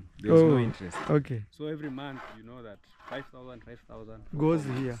good thing. There was no interest. Okay. So every month, you know that 5,000 Goes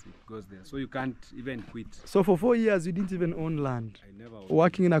here. It goes there. So you can't even quit. So for 4 years, you didn't even own land. I never owned.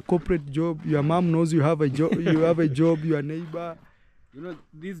 Working in a corporate job, your mom knows you have a job. You have a job. Your neighbor. You know,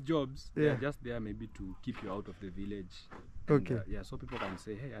 these jobs, they're just there maybe to keep you out of the village. Okay. And, yeah, so people can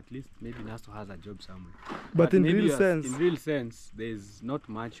say, hey, at least maybe Nasto has a job somewhere. But in maybe real sense, in real sense, there's not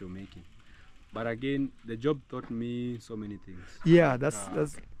much you're making. But again, the job taught me so many things. yeah, that's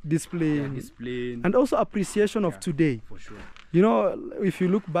discipline. Yeah, discipline. And also appreciation of today. For sure. You know, if you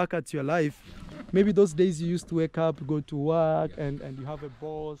look back at your life, maybe those days you used to wake up, go to work, and you have a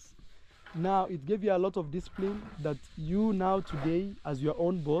boss. Now it gave you a lot of discipline that you now today, as your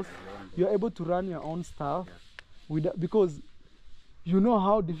own boss, you're able to run your own stuff because you know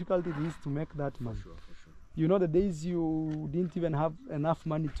how difficult it is to make that money. For sure. You know the days you didn't even have enough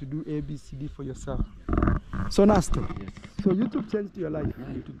money to do A, B, C, D for yourself. So Nasto, so YouTube changed your life. Yeah,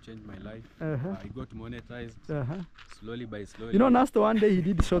 YouTube changed my life. I got monetized slowly by slowly. You know, Nasto, one day he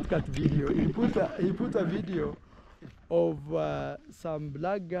did shortcut video. He put a video of some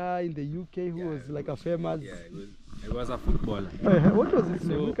black guy in the UK who was like a famous. Yeah, it was a footballer. What was his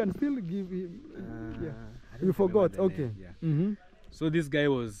name? We can still give him. You forgot. Okay. Yeah. So this guy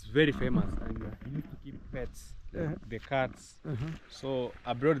was very famous, and he used to keep pets, the cats. So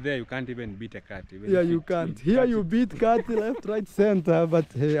abroad there, you can't even beat a cat. Even Yeah, you can't. Here you beat cat left, right, center, but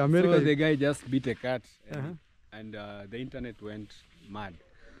hey, America. So the guy just beat a cat, and the internet went mad.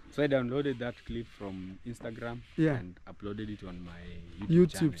 So I downloaded that clip from Instagram and uploaded it on my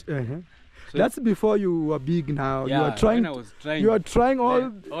YouTube channel. So that's before you were big now. Yeah, you are trying. I was trying. You are trying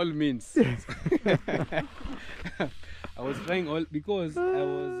all means. I was trying all because I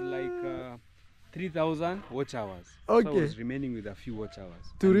was like 3,000 watch hours. Okay. So I was remaining with a few watch hours.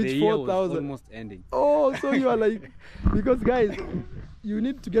 To reach 4,000. Almost ending. Oh, so you are like, because guys, you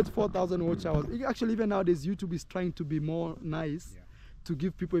need to get 4,000 watch hours. Actually, even nowadays, YouTube is trying to be more nice to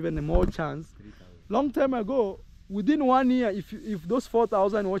give people even a more chance. 3,000. Long time ago, within 1 year, if those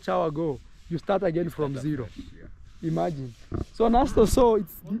 4,000 watch hours go, you start again from zero. Imagine. So Nasto, so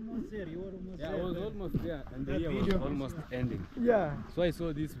it's almost there. You were almost yeah, there. I was almost there, and the year was almost ending. Yeah. So I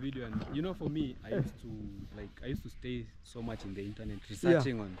saw this video, and you know, for me, I used to stay so much in the internet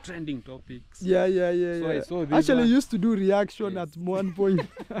researching on trending topics. Yeah. So I saw this actually one. used to do reaction at one point.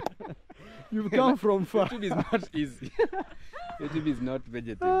 You've come from far. YouTube is not easy. YouTube is not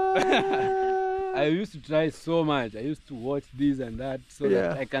vegetative. I used to try so much. I used to watch this and that so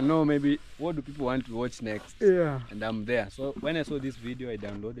that I can know maybe what do people want to watch next. Yeah. And I'm there. So when I saw this video, I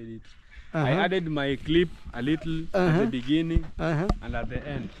downloaded it. I added my clip a little at the beginning and at the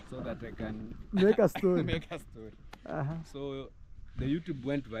end so that I can make a story. make a story. So the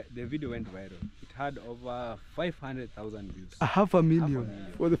video went viral. It had over 500,000 views.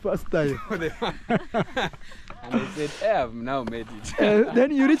 500,000 for the first time. And I said, hey, I've now made it.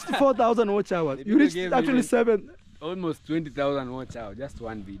 Then you reached 4,000 watch hours. You reached actually 7. Almost 20,000 watch hours, just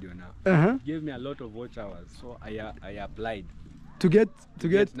one video now. It gave me a lot of watch hours, so I applied to get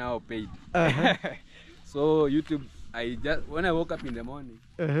now paid. So YouTube, when I woke up in the morning,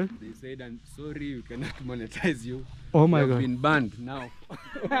 they said, "I'm sorry, we cannot monetize you. Oh my God! You've been banned now."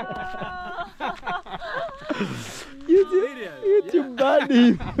 YouTube banned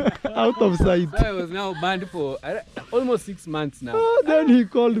him out of sight. So I was now banned for almost 6 months now. Then he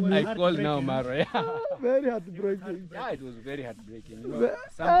called me. I called now Maro. Very heartbreaking. Yeah, it was very heartbreaking. You know,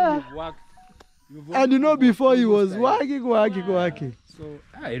 something you've worked. And you know, before he was working. So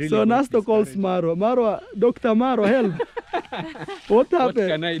I really Nasto calls Maro. Dr. Maro, help. What happened? What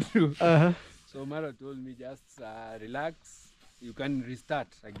can I do? So Maro told me just relax. You can restart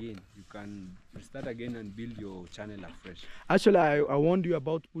again. You can restart again and build your channel afresh. Actually, I warned you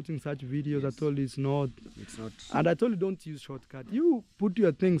about putting such videos. I told you it's not. And I told you don't use shortcut. You put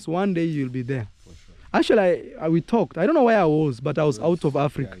your things. One day you'll be there. For sure. Actually, we talked. I don't know where I was, but I was out of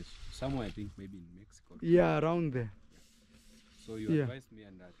Africa. Yeah, somewhere, I think maybe in Mexico. Yeah, around there. So you advised me,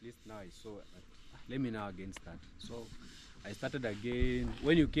 and at least now I saw that. Let me now again start. So I started again.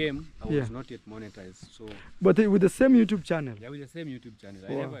 When you came, I was not yet monetized. So. But with the same YouTube channel. Yeah, with the same YouTube channel.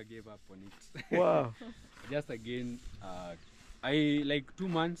 I never gave up on it. Wow. Just again, like 2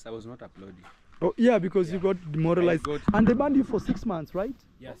 months I was not uploading. Oh yeah, because you got demoralized. And they banned you for 6 months, right?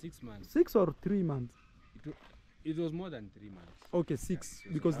 Yeah, 6 months. 6 or 3 months? It was more than 3 months. Okay, 6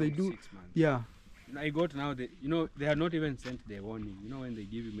 because they do. 6 months. Yeah. I got now. They had not even sent the warning. You know when they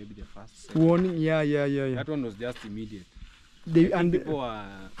give you maybe the first warning. Yeah. That one was just immediate. and people are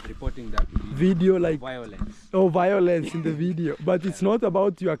reporting that video like violence. oh, violence in the video, but it's not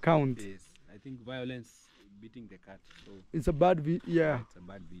about your account. Yes, I think violence beating the cat. So It's a bad yeah. it's a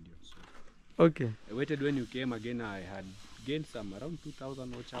bad video. So Okay. I waited when you came again. I had gained some around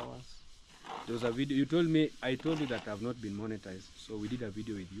 2,000 watch hours. There was a video you told me. I told you that I've not been monetized, so we did a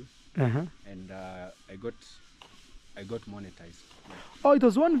video with you, and I got monetized. Yeah. Oh, it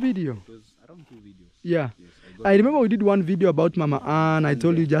was one video. It was around 2 videos. Yeah. Yes, I remember we did one video about Mama Ann. I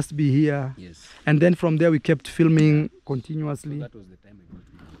told you just be here. Yes. And then from there we kept filming continuously. So that was the time I got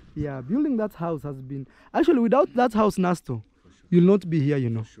video. Yeah, building that house has been actually without that house, Nasto, you'll not be here, you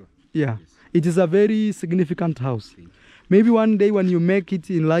know. Sure. Yeah. Yes. It is a very significant house. Thank you. Maybe one day when you make it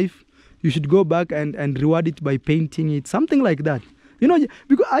in life, you should go back and reward it by painting it, something like that. You know,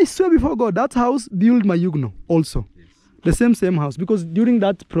 because I swear before God, that house built my Yugno also. Yes. The same house. Because during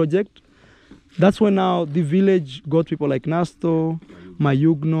that project, that's when now the village got people like Nasto,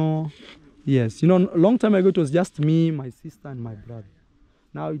 Mayugno. Yes, you know, a long time ago it was just me, my sister, and my brother.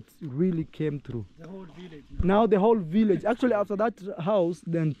 Now it really came through. The whole village. Now the whole village. Actually, after that house,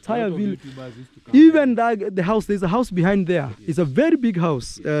 the entire A lot of village. YouTubers used to come Even the house, there's a house behind there. It's a very big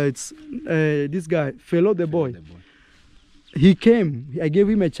house. It's this guy, Fellow the boy. He came. I gave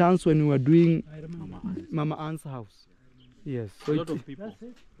him a chance when we were doing I remember. Mama Ann's house. Yes. So A lot it- of people. That's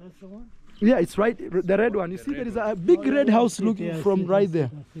it. That's the one. yeah, it's right. The red one. You see, there is a big red house looking Yeah, I from see, right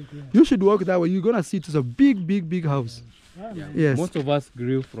that's there. it, that's it, yeah. You should walk that way. You're gonna see it's a big house. Ah, Yeah. Yes. Most of us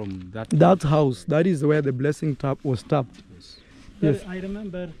grew from that. That house. That is where the blessing tap was tapped. Yes. Yes. I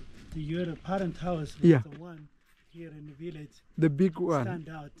remember your parent house was Yeah. the one here in the village. The big one. Stand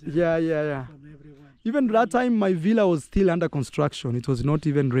out Yeah. from everyone. Even that time, my villa was still under construction. It was not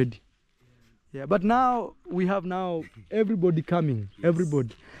even ready. Yeah, but now we have everybody coming. Everybody.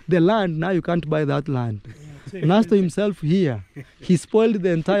 The land, now you can't buy that land. Yeah, Nasto himself here, he spoiled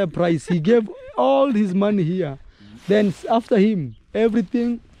the entire price. He gave all his money here. Then after him,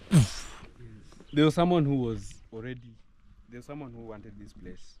 everything. There was someone who was already. There was someone who wanted this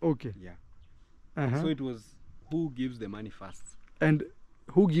place. Okay. Yeah. So it was who gives the money first. And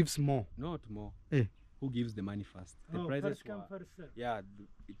who gives more? Not more. Eh. Who gives the money first? The Oh, prices first come, were. first serve. Yeah.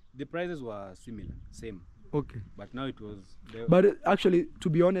 The prices were similar, same. Okay. But now it was. But actually, to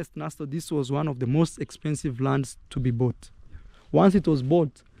be honest, Nasto, this was one of the most expensive lands to be bought. Once it was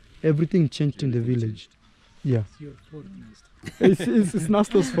bought, everything changed in the village. Yeah. It's your fault, Mr. It's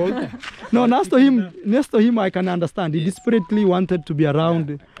Nasto's fault. No, Nasto him, I can understand. He desperately wanted to be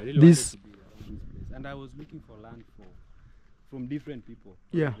around I really this. wanted to be around this place. And I was looking for land from different people.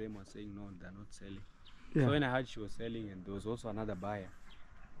 Yeah. All of them were saying no, they're not selling. Yeah. So when I heard she was selling, and there was also another buyer,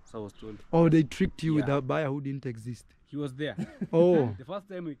 so I was told Oh, they tricked you with Yeah. a buyer who didn't exist. he was there. Oh. The first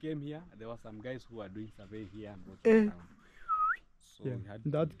time we came here, there were some guys who were doing survey here and Eh. around. So Yeah. we had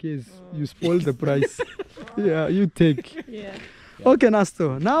In that case, you spoiled the price. Yeah, you take. Yeah. Okay,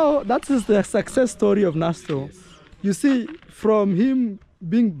 Nasto. Now, that is the success story of Nasto. You see, from him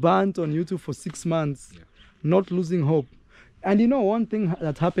being banned on YouTube for 6 months, not losing hope. And you know, one thing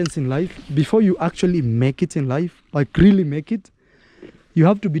that happens in life, before you actually make it in life, like really make it, you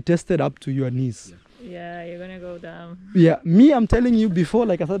have to be tested up to your knees. Yeah, you're gonna go down. Yeah, me, I'm telling you, before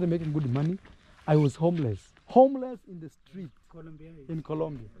like I started making good money, I was homeless. Homeless in the street Colombia. in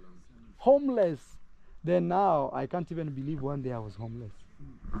Colombia. Homeless. Then now, I can't even believe one day I was homeless.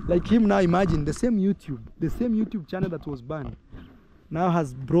 Like him now, imagine the same YouTube channel that was banned, now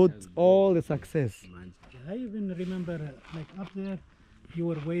has brought all the success. I even remember, like up there, you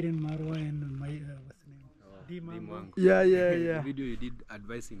were waiting Marwa and my, what's the name? Dimango. Yeah. the video you did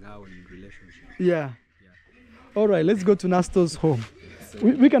advising her on relationship. Yeah. All right, let's go to Nasto's home.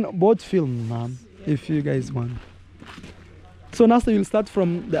 We can both film, ma'am, if you guys want. So Nasto, you'll start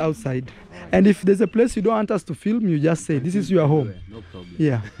from the outside. And if there's a place you don't want us to film, you just say, this is your home. No problem.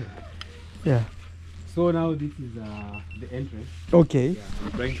 Yeah. Yeah. So now this is the entrance. Okay. Yeah,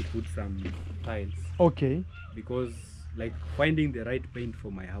 I'm trying to put some tiles Okay. because like finding the right paint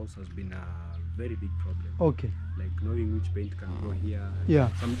for my house has been a very big problem. Okay. Like knowing which paint can go here. Yeah.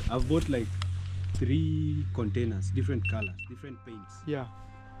 I've bought like 3 containers, different colors, different paints. Yeah.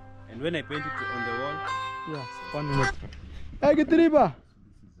 And when I paint it on the wall, Yeah. 1 minute. Hey, Gitiriba.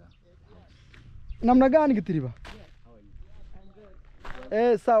 Namna gani Gitiriba?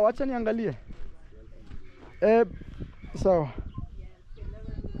 Sawa, acha niangalie. Sawa.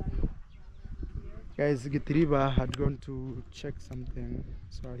 Guys, Gitiriba had gone to check something,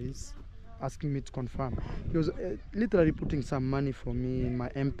 so he's asking me to confirm. He was literally putting some money for me in my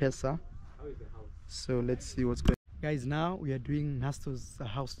M-Pesa. So let's see what's going on. Guys, now we are doing Nasto's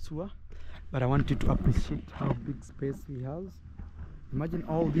house tour. but I want you to appreciate how big space he has. Imagine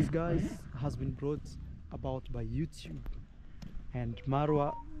all these guys has been brought about by YouTube, and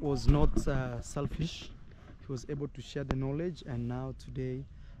Marwa was not selfish. He was able to share the knowledge, and now today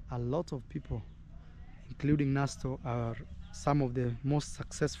a lot of people, including Nasto, are some of the most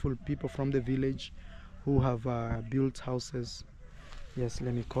successful people from the village who have built houses. Yes,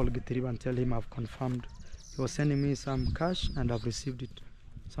 let me call Gitriba and tell him I've confirmed. He was sending me some cash and I've received it.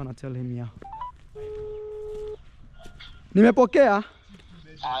 So I tell him, yeah. Nimepokea?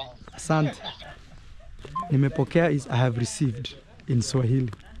 Asante. Nimepokea is I have received in Swahili.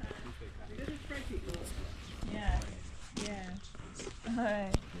 Yeah. All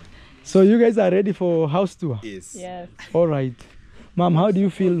right. So you guys are ready for house tour? Yes. Yes. All right. Mom, how do you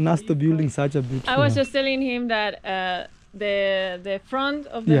feel Nasto building such a beautiful I was house? just telling him that the front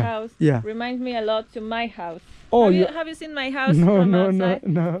of the house reminds me a lot to my house. Oh, have you seen my house no, from no, outside?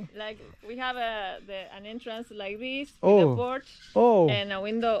 no. Like we have an entrance like this, Oh. with a porch, and a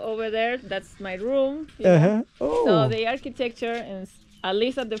window over there. That's my room. You know? Oh. So the architecture, and at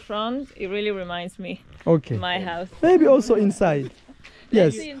least at the front, it really reminds me Okay. my house. Maybe also inside.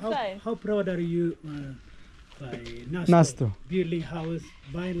 Yes. Let's see inside. How proud are you by Nasto. building house,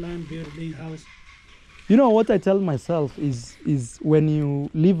 buying land, building house? You know what I tell myself is when you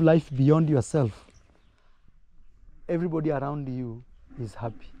live life beyond yourself, everybody around you is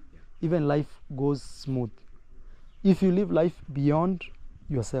happy. Even life goes smooth. If you live life beyond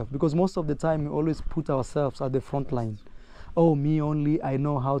yourself, because most of the time we always put ourselves at the front line. Oh, me only, I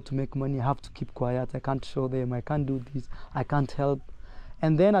know how to make money, I have to keep quiet, I can't show them, I can't do this, I can't help.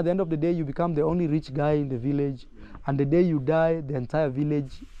 And then at the end of the day, you become the only rich guy in the village. And the day you die, the entire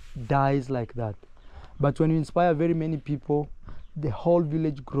village dies like that. But when you inspire very many people, the whole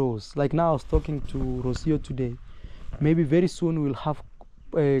village grows. Like now I was talking to Rocio today. Maybe very soon we'll have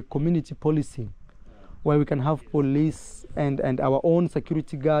community policing, where we can have police and our own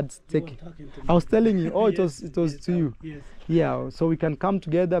security guards take. I was telling you, oh, Yes, it was to you. Yes. Yeah, so we can come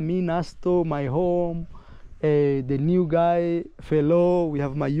together, me, Nasto, my home, the new guy, fellow, we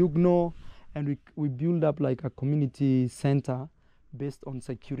have my Yugno, and we build up like a community center based on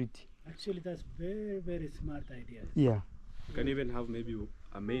security. Actually, that's very, very smart idea. Yeah. You can even have maybe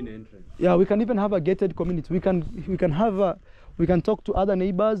a main entrance. Yeah, we can even have a gated community. We can talk to other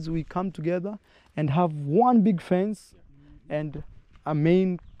neighbors. We come together and have one big fence and a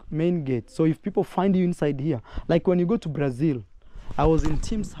main gate. So if people find you inside here, like when you go to Brazil, I was in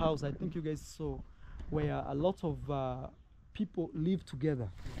Tim's house. I think you guys saw, where a lot of people live together.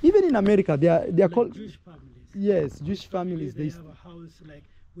 Even in America, they are Like called Jewish families. yes, Jewish families. They have a house like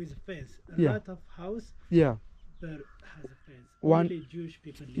with a fence. A Yeah. lot of house Yeah. that has a fence. One- Only Jewish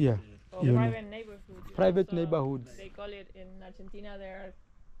people live Yeah. there. Or You know. private neighborhoods. Private Also, neighborhoods. They call it in Argentina. They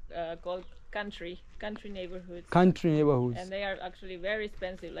are called country neighborhoods. Country neighborhoods. And they are actually very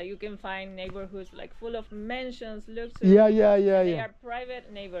expensive. Like you can find neighborhoods like full of mansions, luxury. Yeah. They are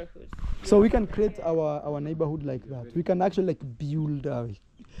private neighborhoods. So we can create our neighborhood like that. We can actually like build,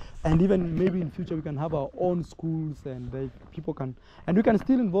 and even maybe in future we can have our own schools, and like people can, and we can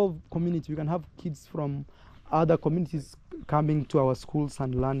still involve community. We can have kids from other communities coming to our schools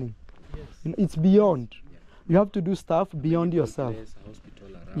and learning. Yes. You know, it's beyond. You have to do stuff beyond yourself. There's a hospital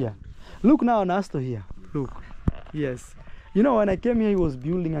around. Yeah. Look now, Nasto here. Look. Yes. You know, when I came here, he was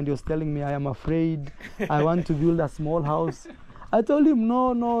building and he was telling me, I am afraid. I want to build a small house. I told him,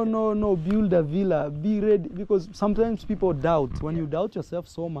 no, build a villa. Be ready. Because sometimes people doubt. When you doubt yourself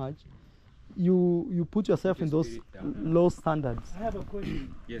so much, you put yourself in those low standards. I have a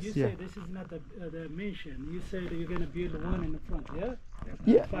question. Yes. You Yeah. say this is not the mansion. You said you're gonna build one in the front, yeah?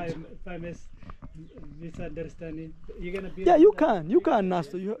 Yeah. If I misunderstanding, you're gonna build. Yeah, you can,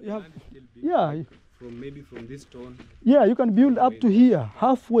 Nasto. You have, yeah, From this stone. yeah. You can build up to here,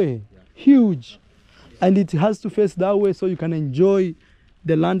 halfway, huge, and it has to face that way so you can enjoy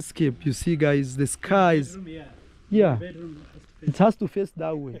the landscape. You see, guys, the skies. Bedroom, yeah. Yeah, Bedroom has to it has to face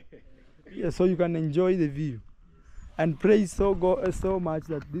that way. Yeah, so you can enjoy the view. And praise so much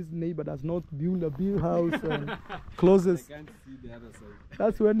that this neighbor does not build a big house and closes. I can't see the other side.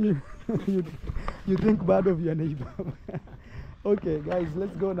 That's when you think bad of your neighbor. Okay, guys,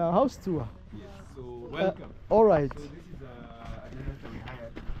 let's go now. House tour. Yes. So welcome. All right. So this is a generator we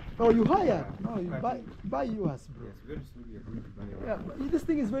hired. Oh, you hired? No, you buy yours, bro. Yes, very soon we are going to buy Yeah, but this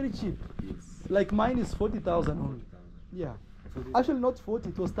thing is very cheap. Yes. Like mine is 40,000 only. Yeah. So this Actually, not 40.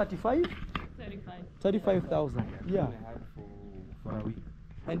 It was 35. 35. 35,000. Yeah. I had for a week.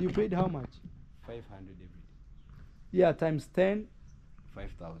 And you paid how much? 500 every day. Yeah, times 10.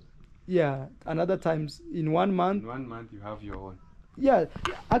 5,000. Yeah, another times in 1 month. In 1 month you have your own. Yeah,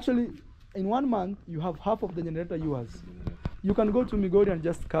 actually, in 1 month, you have half of the generator yours. You can go to Migori and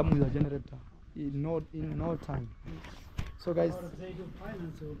just come with a generator in no time. So guys, Or if they do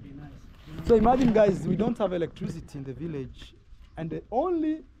finance, it would be nice. You know? so imagine guys, we don't have electricity in the village, and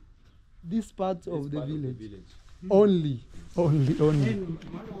only this part of the village. Only. And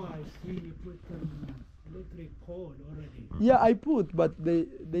Marwa, I see you put electric pole already. Yeah, I put, but they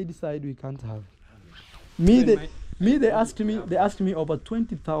decide we can't have. They asked me over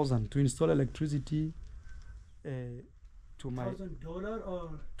 20,000 to install electricity to my $1,000 or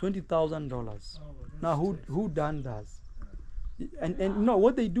 $20,000. oh, Now who done that? And no,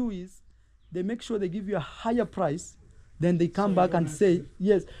 what they do is they make sure they give you a higher price, then they come back and say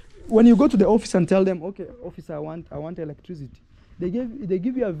yes. When you go to the office and tell them, okay, officer, I want electricity, they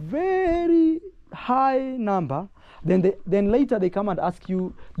give you a very high number. Then later they come and ask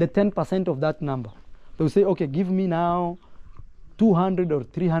you the 10% of that number. They'll say, okay, give me now 200 or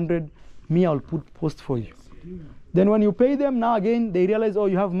 300. Me, I'll put post for you. Then when you pay them, now again they realize, oh,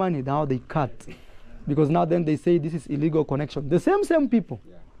 you have money. Now they cut, because now then they say this is illegal connection. The same people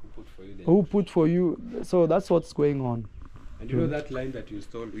who put for you. So that's what's going on. And you know that line that you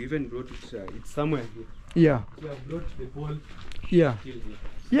installed, we even brought it, it's somewhere here. Yeah. We have brought the pole Yeah. till here.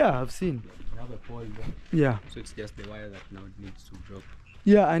 Yeah, I've seen. We have a pole there. Yeah. So it's just the wire that now needs to drop.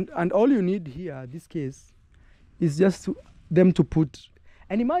 Yeah, and all you need here, this case, is just them to put.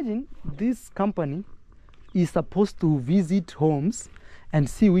 And imagine this company is supposed to visit homes and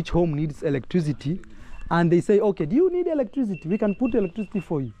see which home needs electricity. And they say, okay, do you need electricity? We can put electricity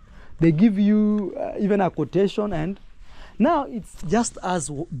for you. They give you even a quotation, and now it's just us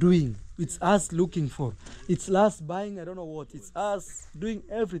doing. It's us looking for. It's us buying, I don't know what. It's us doing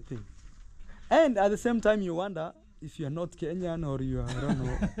everything. And at the same time, you wonder if you're not Kenyan or you are, I don't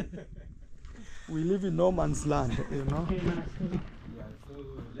know. We live in no man's land, you know. Yeah, so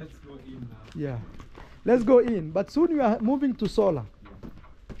let's go in now. Yeah. Let's go in. But soon we are moving to solar.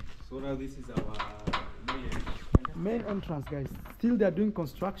 Yeah. So now this is our Main entrance, guys. Still they are doing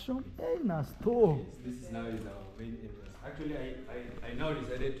construction. Hey, Nasto. Yes, this is now is our main entrance. Actually, I now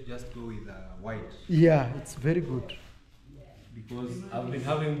decided to just go with white. Yeah, it's very good. Because I've been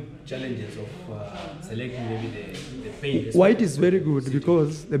having challenges of selecting maybe the paint. White is very good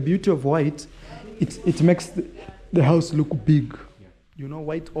because the beauty of white, it makes the house look big. Yeah. You know,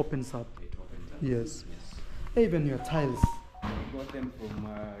 white opens up. It opens up. Yes. Even your tiles. You got them from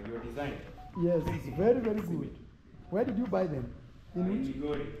your design. Yes, it's very, very good. Where did you buy them? In which?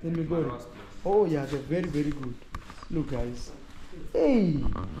 Migori. In Migori. Oh yeah, they're very, very good. Look, guys. Hey!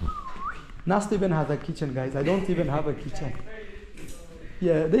 Nast even has a kitchen, guys. I don't even have a kitchen.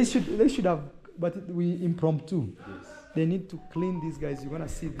 Yeah, they should have, but we impromptu. Yes. They need to clean these guys. You're gonna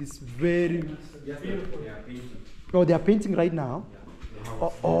see this very. Yes, they are painting. Oh, they are painting right now.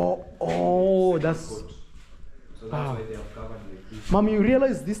 Oh, that's. So that's Wow. why they have covered like this. Mom, you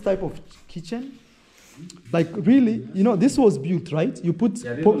realize this type of kitchen? Like really, you know, this was built, right? You put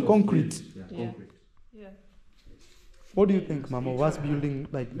This one was concrete. built. Yeah, Yeah. concrete. Yeah. What do you think, Mama? Was building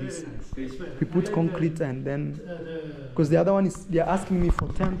like this? We put concrete and then, because the other one is, they're asking me for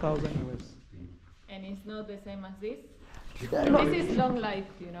 10,000 US. And it's not the same as this. Yeah, no, This is long life,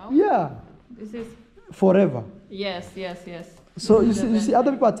 you know. yeah, This is forever. yes. So you see,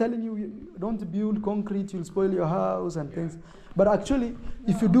 other people are telling you, don't build concrete, you'll spoil your house and things. But actually,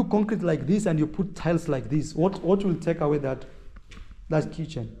 if you do concrete like this and you put tiles like this, what will take away that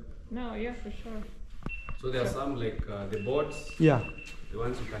kitchen? No, yeah, for sure. So there are some like the boards, Yeah. the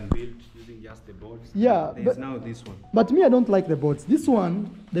ones you can build using just the boards. Yeah, There's but- now this one. But me, I don't like the boards. This one,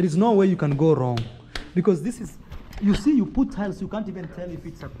 there is no way you can go wrong. Because this is, you see, you put tiles, you can't even tell if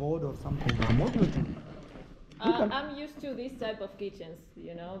it's a board or something. What do you think? I'm used to this type of kitchens,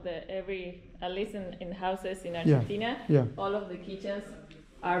 you know, at least in houses in Argentina, yeah. all of the kitchens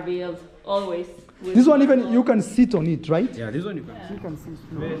are built always with This one even, marble. you can sit on it, right? Yeah, this one you can You can sit.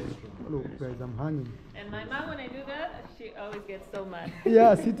 Look, guys, I'm hanging. And my mom, when I do that, she always gets so mad.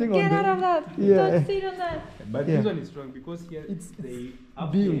 Yeah, sitting on Get out of the, that! Yeah. Don't sit on that! But Yeah. this one is strong because here It's the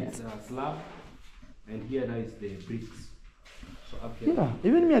up built. here is a slab, and here now is the bricks. So up here. yeah.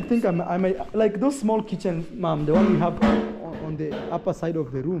 Even me, I think I'm like those small kitchens, Mom, the one we have on the upper side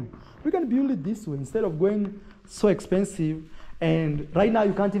of the room. We can build it this way instead of going so expensive. And right now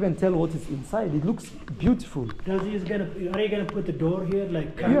you can't even tell what is inside. It looks beautiful. Are you gonna put the door here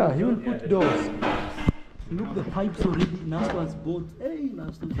like? Yeah, he will put doors. Look, the pipes already. Nasto has bought. Hey,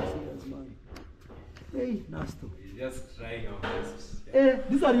 Nasto, you see us, man. Hey, Nasto. We're just trying our best. Hey,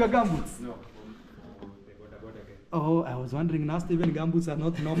 these are your gumboots. No, they got again. Oh, I was wondering, Nasto, even gumboots are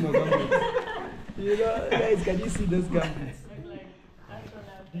not normal gumboots. You know, guys, can you see those gumboots? Like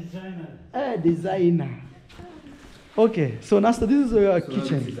astronaut. Designer. Designer. Okay, so Nasta, this is your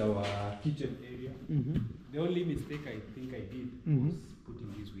kitchen. This is our kitchen area. The only mistake I think I did was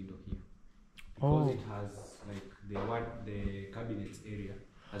putting this window here. Because it has the cabinets area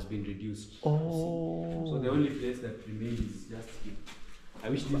has been reduced. Oh. So the only place that remains is just here. I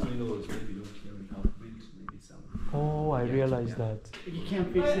wish this window was maybe not here. We have built maybe some. Oh, I realized that. You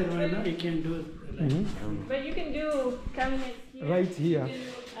can't fix it right now. You can do it. Like, But you can do cabinets here. Right here. You can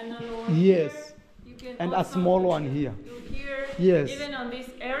do another one Yes. here. You can And a also small one here. do here. Yes. Even on these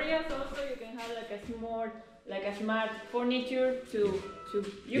areas also you can have like a smart furniture to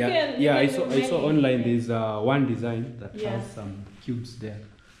you can I do saw many online things. there's one design that Yes. has some cubes there.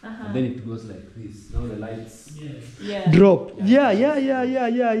 Uh-huh. And then it goes like this. Now the lights. Yeah. Drop. Yeah.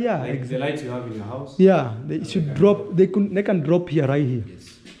 Like the lights you have in your house. Yeah, they should drop. They can drop here, right here.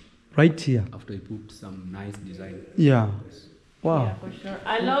 Yes. Right here. After you put some nice design. Yeah. Wow. Yeah, for sure.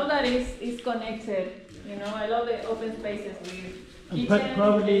 I love that it's connected. You know, I love the open spaces with kitchen, but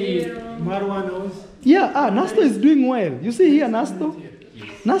probably living room. Marwa knows. Yeah. Nasto is doing well. You see here, Nasto.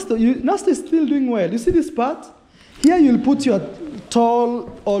 Nasto is still doing well. You see this part? Here you'll put your tall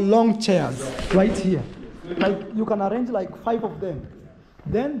or long chairs right here. Like you can arrange like 5 of them.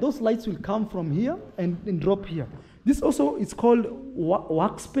 Then those lights will come from here and drop here. This also is called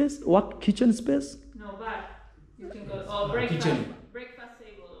kitchen space. No, but you can go breakfast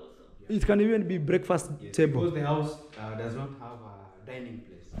table also. It can even be breakfast table. Because the house does not have a dining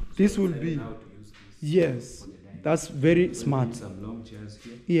place. This So will decided be- now to use this Yes, for the dining. that's very Put smart. some long chairs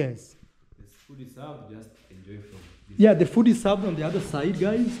here. Yes. The food is served, just enjoy from this. Yeah, the food is served on the other side,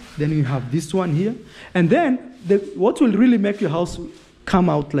 guys. Then you have this one here. And then what will really make your house come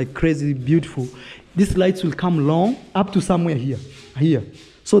out like crazy beautiful, these lights will come long up to somewhere here.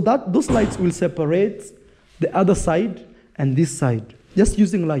 So that those lights will separate the other side and this side, just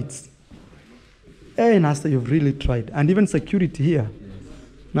using lights. Hey, Nasta, you've really tried. And even security here.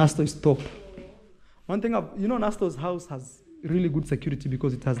 Nasta is top. One thing, Nasta's house has really good security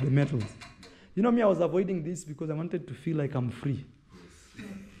because it has the metals. You know me, I was avoiding this because I wanted to feel like I'm free.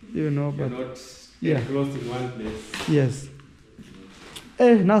 You know, You're but not yeah. close in one place. Yes.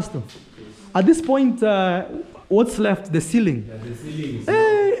 Hey, Nasto. At this point, what's left? The ceiling. Yeah, the ceiling is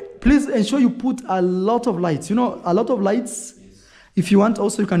Hey, please ensure you put a lot of lights. You know, a lot of lights. If you want,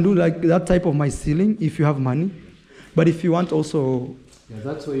 also you can do like that type of my ceiling if you have money. But if you want, also. Yeah,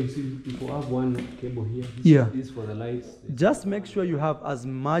 that's why you see if you have one cable here. Yeah. This for the lights. Just make sure you have as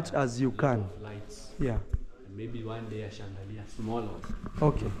much as you can. Lights. Yeah. And maybe one day a chandelier, smaller.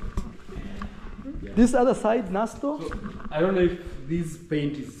 Okay. This other side, Nasto. So, I don't know if this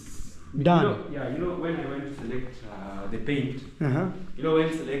paint is Done. You know when I went to select the paint, Uh-huh. you know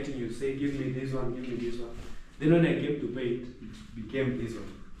when selecting you say give me this one, give me this one. Then when I came to paint, it became this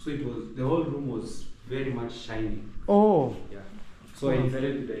one. So it was the whole room was very much shiny. Oh. Yeah. So I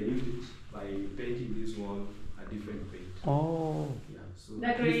decided to dilute it by painting this wall a different paint. Oh. Yeah. So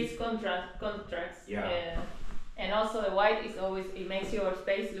That this- creates contrast. Yeah. And also the white is always, it makes your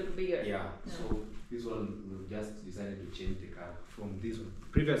space look bigger. Yeah. So this one we just decided to change the color from this one.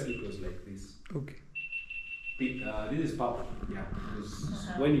 Previously it was like this. Okay. This is purple. Yeah. Because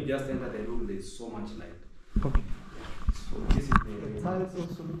when you just enter the room, there's so much light. Okay. So this is the. Tiles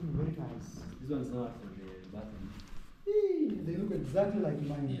also looking very nice. This one's not for the bathroom. They look exactly like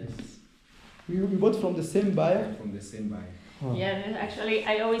mine. Yes. We bought from the same buyer. From the same buyer. Oh. Yeah, and actually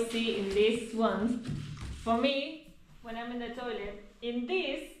I always see in this one, for me, when I'm in the toilet, in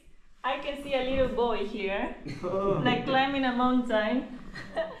this, I can see a little boy here, like climbing a mountain.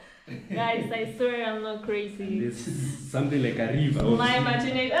 Guys, I swear I'm not crazy. This is something like a river. My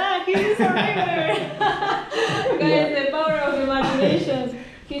imagination, this is a river! Guys, the power of imagination.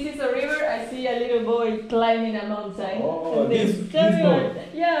 This is a river, I see a little boy climbing a mountain. Oh, And this everyone- boy.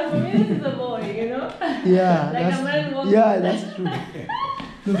 Yeah, for me this is a boy, you know? Yeah. Like a man walking. Yeah, that's true.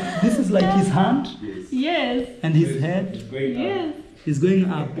 Look, this is like his hand Yes, and his head Going up. yes, is going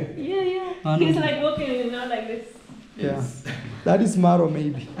up. yeah. Oh, no. He's like walking, you know, like this. Yeah. That is Maro,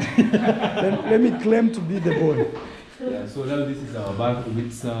 maybe. let me claim to be the boy. Yeah, so now this is our bathroom.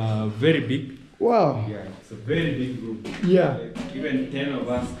 It's very big. Wow. Yeah, it's a very big room. Yeah. Like, even 10 of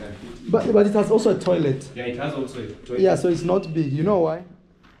us can fit. But it has also a toilet. Yeah, it has also a toilet. Yeah, so it's not big. You know why?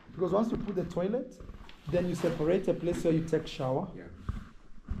 Because once you put the toilet, then you separate a place where you take shower. Yeah.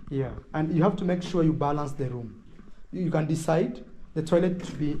 Yeah. And you have to make sure you balance the room. You can decide the toilet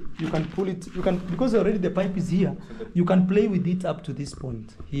to be, you can pull it, because already the pipe is here, you can play with it up to this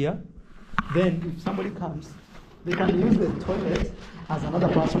point here. Then if somebody comes, they can use the toilet as another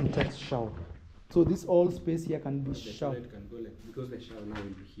person takes shower. So this all space here can be The shower. toilet can go like, because the shower now will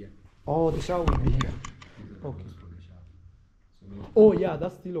be here. Oh, the shower will be here. These are the Okay. doors for the shower. So maybe, Oh yeah,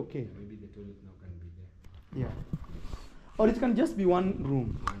 that's still okay. maybe the toilet now can be there. Yeah. Or it can just be one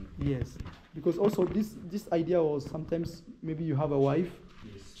room. One. Yes. Because also this idea was sometimes maybe you have a wife.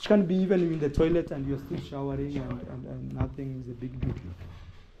 Yes. It can be even in the toilet and you're still showering and nothing is a big deal.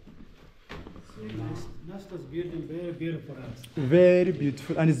 Nasto's building very beautiful house. Very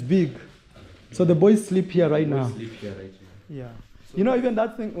beautiful and it's big. So the boys sleep here right now. We sleep here right now. Yeah. You know, even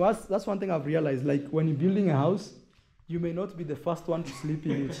that thing was, that's one thing I've realized. Like when you're building a house, you may not be the first one to sleep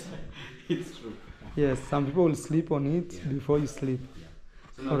in it. It's true. Yes, some people will sleep on it Yeah. before you sleep. Yeah.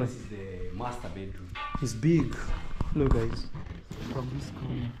 So now Alright. this is the master bedroom. It's big. Look, guys, from this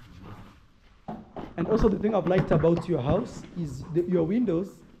corner. And also the thing I've liked about your house is your windows.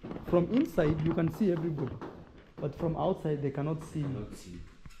 From inside you can see everybody, but from outside they cannot see. Cannot see.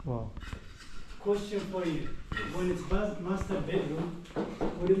 Wow. Question for you: when it's master bedroom,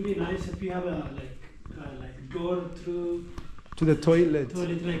 would it be nice if you have a like door through To the toilet.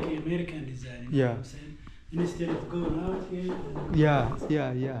 toilet like American design? You Yeah. know what I'm saying? Instead of going out here.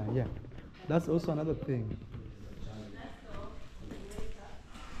 Yeah. That's also another thing.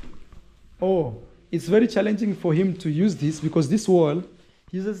 Oh, it's very challenging for him to use this because this wall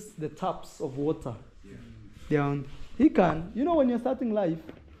uses the taps of water. Yeah. He can, you know, when you're starting life,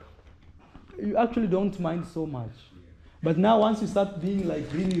 you actually don't mind so much. But now once you start being like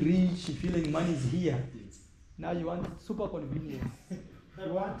really rich, feeling money is here, now you want super convenience. But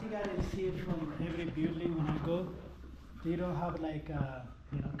one thing I see from every building when I go, they don't have like a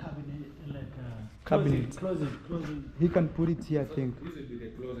cabinet like a Cabinet. closing He can put it here, I think. This will be the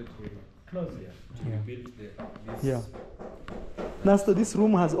closet area. closet. So Yeah. we built this Yeah. Nasto, this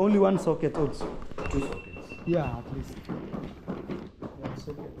room has only one socket also. 2 sockets. Yeah, at least. One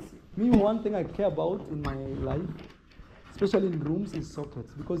socket. Me, one thing I care about in my life, especially in rooms, is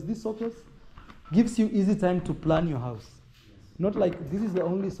sockets. Because these sockets gives you easy time to plan your house. Not like this is the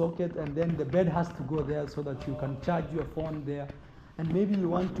only socket and then the bed has to go there so that you can charge your phone there. And maybe you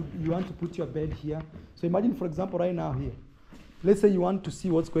want to put your bed here. So imagine, for example, right now here. Let's say you want to see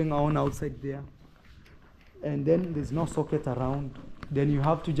what's going on outside there. And then there's no socket around. Then you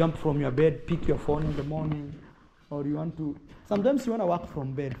have to jump from your bed, pick your phone in the morning. Or you want to, sometimes you want to work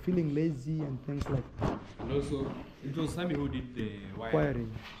from bed, feeling lazy and things like that. And also, it was Sammy who did the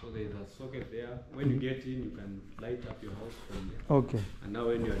Wiring. So there's a socket there. When you get in, you can light up your house from there. Okay. And now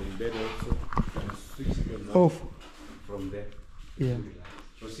when you're in bed also, you can switch the light Off. from there. Yeah.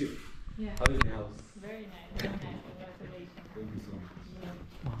 Proceed. Yeah. How is the house? Very nice. Very nice. Congratulations. Thank you so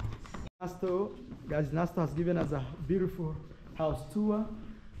much. Nasto, guys, Nasto has given us a beautiful house tour.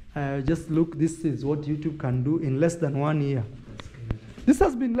 Just look, this is what YouTube can do in less than 1 year. This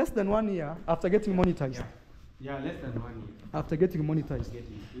has been less than 1 year after getting monetized. Yeah, less than 1 year. After getting monetized.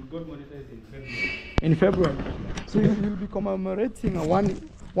 We got monetized in February. In February. So you'll be commemorating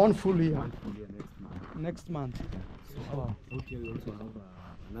one full year. 1 full year Next next month. month. So Wow. out here we also have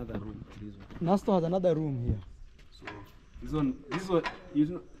another room. This one. Nasto has another room here. So this was, you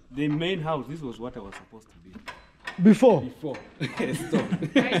know, the main house. This was what I was supposed to be Before. before. Stop.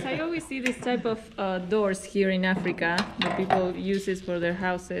 Guys, I always see this type of doors here in Africa that people use it for their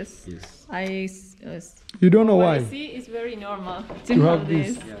houses. Yes. You don't know What why. I see is very normal to You have have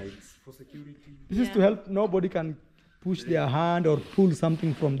this. this. Yeah, it's for security. This is to help nobody can push their hand or pull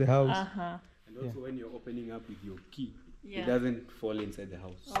something from the house. Uh-huh. And also when you're opening up with your key, Yeah. it doesn't fall inside the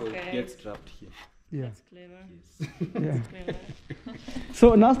house. So Okay. it gets trapped here. Yeah. That's clever. Yes. Yeah. Clever.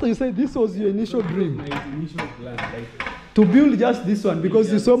 So Nasto, you said this was your initial dream My initial plan, like to build just this one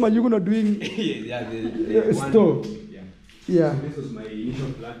because you saw you're gonna doing yeah, the one, store. Yeah. Yeah. So this was my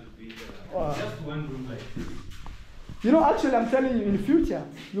initial plan to be just one room like this. You know, actually, I'm telling you, in future,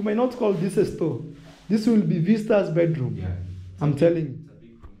 you may not call this a store. This will be Vista's bedroom. Yeah. I'm telling you. It's a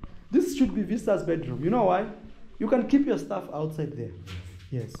big room. This should be Vista's bedroom. You know why? You can keep your stuff outside there.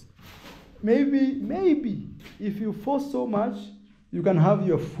 Yes. Maybe, if you force so much, you can have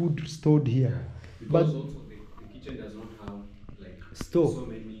your food stored here. Because But also the kitchen does not have like Store. so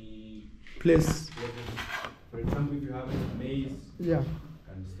many place. For example, if you have a maize, Yeah. you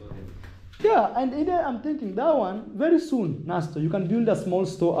can store them. Yeah, and either I'm thinking that one, very soon, Nasto, you can build a small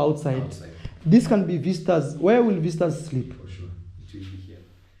store outside. Outside. This can be Vista's. Where will Vista's sleep? For sure. It will be here.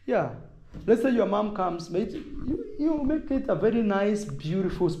 Yeah. Let's say your mom comes, you make it a very nice,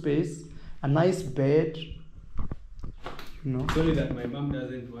 beautiful space, a nice bed. You know. It's only that my mom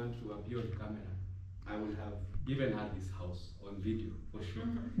doesn't want to appear on camera. I would have given her this house on video for sure.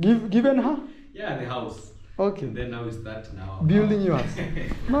 Given her? Yeah, the house. Okay. And then now we start now. Building yours.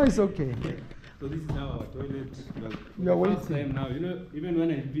 No, it's okay. So this is now our toilet. You are The first waiting. time now, you know, even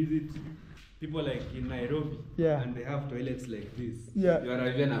when I visit people like in Nairobi, Yeah. and they have toilets like this, Yeah. you are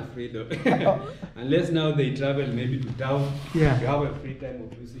even afraid of unless now they travel maybe to town. Yeah. You have a free time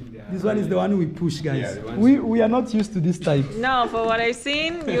of using their. This one is the one we push, guys. Yeah, the ones We are not used to this type. No, for what I've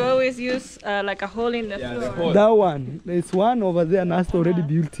seen, you always use like a hole in the Yeah, floor. the hole. That one. There's one over there. Nasta already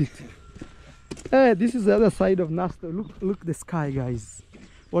built it. Hey, this is the other side of Nasta. Look the sky, guys.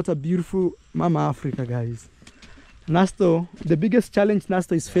 What a beautiful Mama Africa, guys. Nasto, the biggest challenge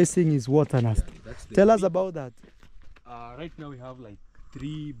Nasto is facing is water, Nasto. That's the Tell us big- about that. Right now we have like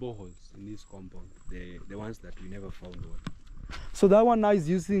 3 boreholes in this compound. The ones that we never found water. So that one now is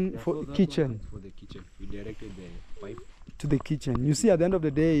using Yeah, for so that kitchen, one is for the kitchen. We directed the pipe. to the kitchen. You see, at the end of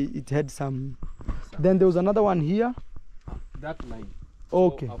the day, it had some. Then there was another one here. That line.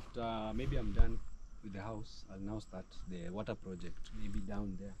 Okay. So after maybe I'm done with the house, I'll now start the water project. Maybe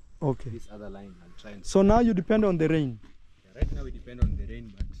down there. Okay. This other line, I'll try and. So now you depend on the rain. Yeah, right now we depend on the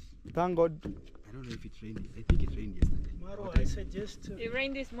rain, but Thank God. I don't know if it rained. I think it rained yesterday. Marwa, But I suggest It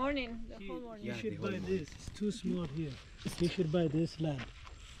rained this morning, the whole you morning. Yeah, should the buy whole morning. this. It's too small here. You should buy this land.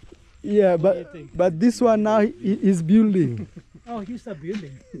 Yeah, What do you but think? this one now is building. Oh, he's a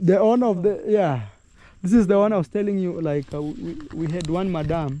building. The owner of the this is the one I was telling you. Like we had one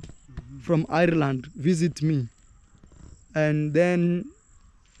madam from Ireland visit me, and then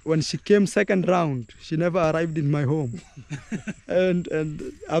when she came second round, she never arrived in my home, and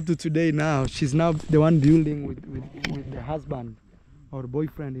up to today now she's now the one building with the husband or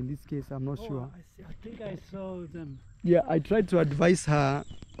boyfriend in this case. I'm not sure. I see. I think I saw them. Yeah, I tried to advise her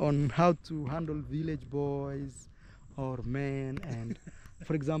on how to handle village boys or men, and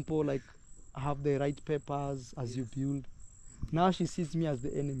for example, like have the right papers as you build. Now she sees me as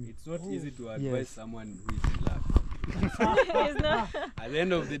the enemy. it's not easy to advise Yes. someone who is in luck. It's not. At the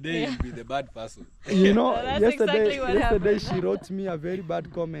end of the day, you'll be the bad person. You know, Well, that's yesterday exactly what yesterday happened. she wrote me a very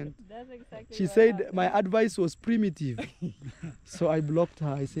bad comment. That's exactly She what said happened. my advice was primitive. So I blocked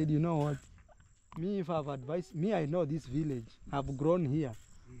her. I said, you know what? Me, if I've advised me, I know this village. I've grown here.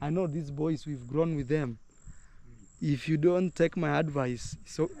 I know these boys. We've grown with them. If you don't take my advice,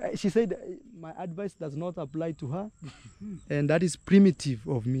 so she said my advice does not apply to her, and that is primitive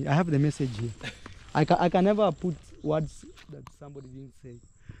of me. I have the message here. I can never put words that somebody didn't say.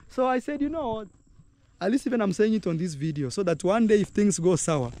 So I said, you know what? At least even I'm saying it on this video, so that one day if things go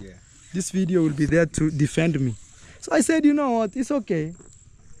sour, Yeah. this video will be there to defend me. So I said, you know what? It's okay.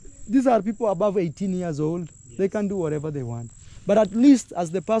 These are people above 18 years old. Yes. They can do whatever they want. But at least as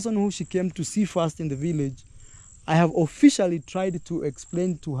the person who she came to see first in the village, I have officially tried to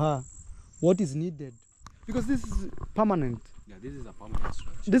explain to her what is needed. Because this is permanent. Yeah, this is a permanent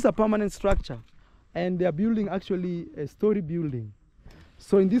structure. This is a permanent structure. And they are building actually a story building.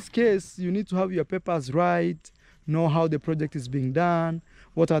 So in this case, you need to have your papers right, know how the project is being done,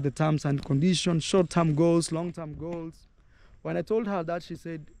 what are the terms and conditions, short-term goals, long-term goals. When I told her that, she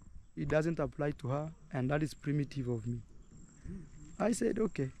said it doesn't apply to her, and that is primitive of me. I said,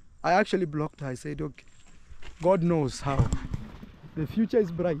 okay. I actually blocked her. I said, okay. God knows how. The future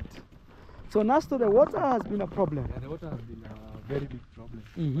is bright. So Nasto, the water has been a problem. Yeah, the water has been a very big problem.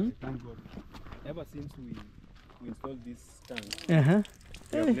 Thank God. Ever since we installed this tank,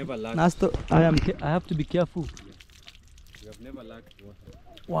 we have never lacked. Nasto, I have to be careful. We have never lacked water.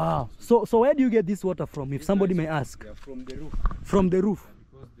 Wow. So where do you get this water from, if somebody may ask? Yeah, from the roof. From the roof.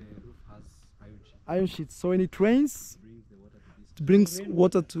 Because the roof has iron sheet. Iron sheets. So when it rains, Brings the water to this. it brings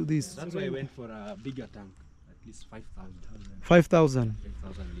water to this. That's why I went for a bigger tank, at least 5,000. 5,000.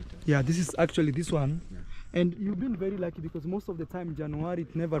 5,000 liters. Yeah, this is actually this one. Yeah. And you've been very lucky because most of the time in January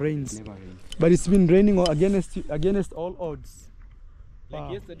it never rains. Never rained. But it's been raining against all odds. Like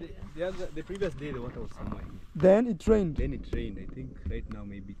Wow. yesterday, the previous day, the water was somewhere here. Then it rained. Then it rained. I think right now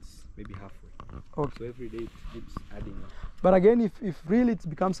maybe it's halfway. Okay. So every day it keeps adding up. But again, if really it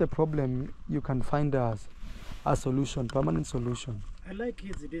becomes a problem, you can find a solution, permanent solution. I like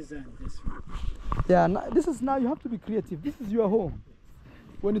his design. This one. Yeah, this is now you have to be creative. This is your home.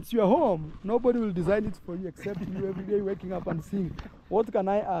 When it's your home, nobody will design it for you except you every day waking up and seeing, what can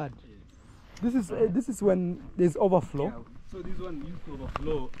I add? This is when there's overflow. Yeah, so this one used to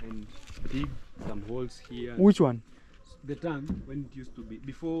overflow and dig some holes here. Which one? The tank, when it used to be,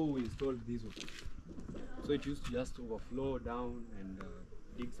 before we installed this one. So it used to just overflow down and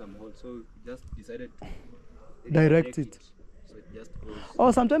dig some holes. So we just decided to Direct it. So it just goes.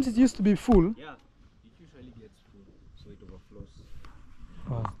 Oh, sometimes it used to be full. Yeah, it usually gets full, so it overflows.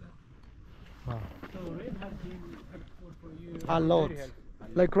 Wow. Wow. So rain has been helpful for you. A lot.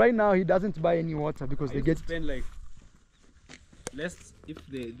 Like right now, he doesn't buy any water because I they used get. to spend like Less if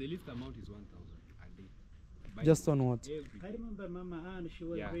the least amount is 1,000 a day. By Just on what? every I day. remember Mama Ann, she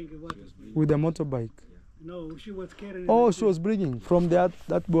was Yeah, bringing water. she was bringing- With the motorbike. No, she was carrying. Oh, like she was bringing from that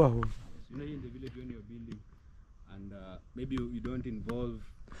borehole. You know, in the village when you're building, and maybe you don't involve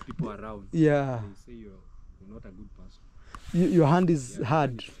people around. Yeah. They say you're not a good person. Your hand is Yeah,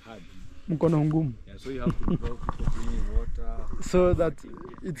 hard. it's hard. Mkono ngumu. Yeah, so you have to involve people bringing water. So that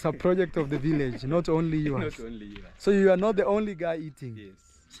it's a project of the village, not only yours. Not only you. So you are not the only guy eating. Yes.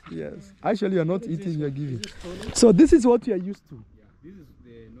 Yes. Actually, you are not eating, you are giving. So this is what you are used to. Yeah, this is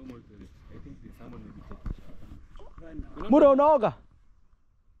the normal toilet. I think there's someone maybe taking shower. Mura unaoga?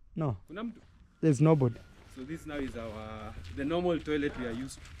 No, Kuna mtu? there's nobody. So this now is our the normal toilet we are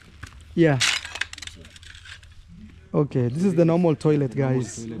used to. Yeah. Okay, this is the normal toilet,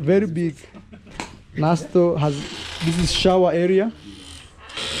 guys. Very big. Nasto has, this is shower area.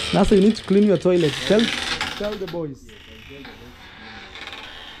 Nasto, you need to clean your toilet. Tell the boys.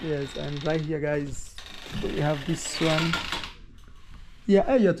 Yes, and right here, guys, we have this one. Yeah,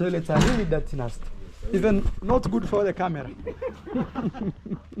 hey, your toilets are really dirty, Nasto. Even not good for the camera.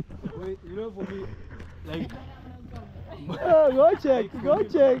 Wait, you know, for me, like Oh, go check.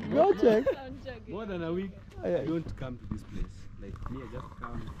 more than a week, Yeah. I don't come to this place. Like me, I just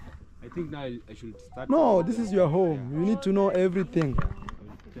come. I think now I should start. No, this is your home. You need to know everything. I will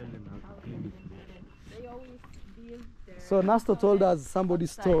tell them how to clean it. So Nasto told us somebody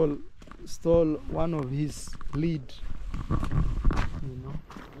stole one of his lead. You know,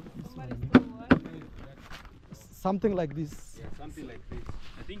 something like this. Yeah, something like this.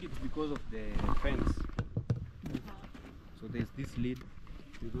 I think it's because of the fence. So there's this lid.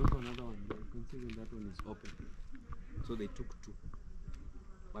 There's also another one there. Considering that one is open. So they took two.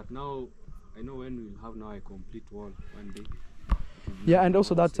 But now I know when we'll have now a complete wall one day. Yeah, and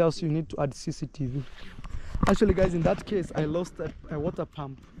also that tells you need to add CCTV. Actually, guys, in that case, I lost a water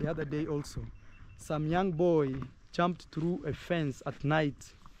pump the other day also. Some young boy jumped through a fence at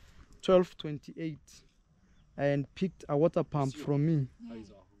night, 12:28, and picked a water pump from me.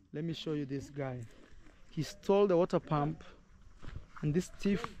 Let me show you this guy. He stole the water pump, and this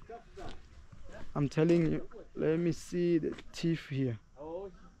thief, I'm telling you, let me see the thief here.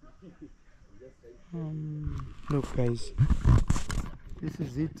 Look, guys, this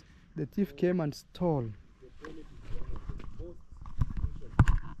is it. The thief came and stole.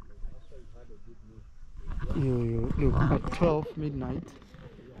 Look, at 12 midnight,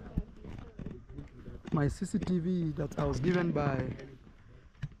 my CCTV that I was given by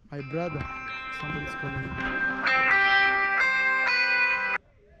my brother, somebody's calling me.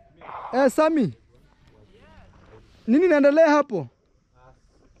 Hey, Sammy, nini naendelea hapo?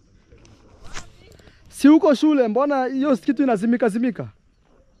 Si uko shule, mbona hiyo kitu inazimika?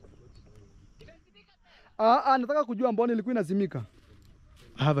 Nataka kujua mbona ilikuwa inazimika.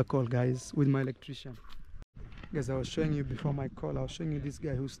 I have a call, guys, with my electrician. Guys, I was showing you before my call, I was showing you this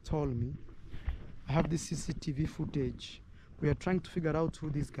guy who stole me. I have this CCTV footage. We are trying to figure out who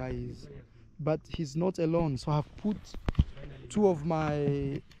this guy is. But he's not alone, so I have put two of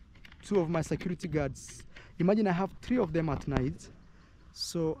my security guards. Imagine I have 3 of them at night.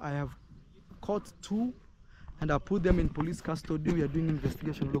 So I have caught 2 and I put them in police custody. We are doing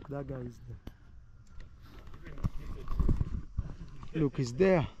investigation. Look, that guy is there. Look, he's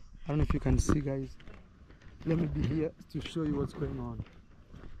there. I don't know if you can see, guys. Let me be here to show you what's going on.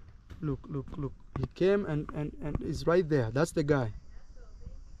 Look. He came and is right there. That's the guy.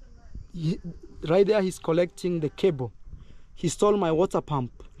 Right there, he's collecting the cable. He stole my water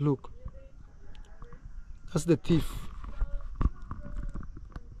pump. Look. That's the thief.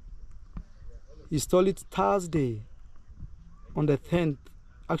 He stole it Thursday on the 10th,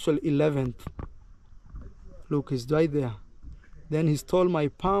 actually 11th. Look, he's right there. Then he stole my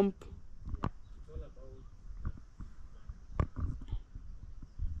pump.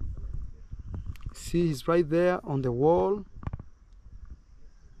 See, he's right there on the wall.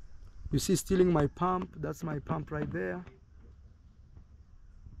 You see, stealing my pump. That's my pump right there.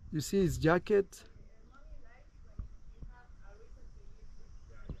 You see his jacket.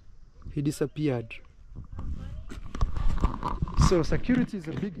 He disappeared. So security is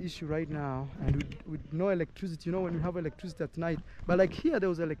a big issue right now, and with no electricity, you know, when we have electricity at night, but like here there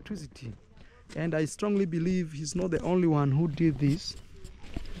was electricity, and I strongly believe he's not the only one who did this.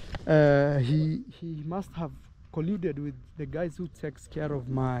 He must have colluded with the guys who takes care of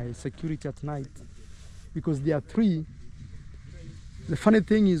my security at night, because there are 3. The funny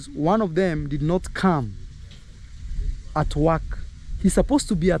thing is, one of them did not come at work. He's supposed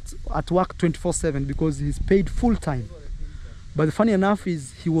to be at work 24/7 because he's paid full time. But the funny enough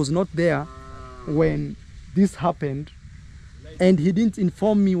is he was not there when this happened. and he didn't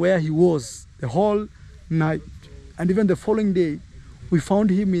inform me where he was the whole night. And even the following day, we found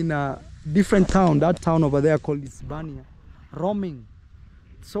him in a different town, that town over there called Hispania, roaming.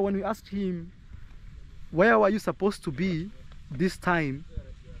 So when we asked him, where were you supposed to be this time?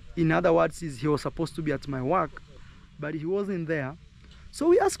 In other words, he was supposed to be at my work, but he wasn't there. So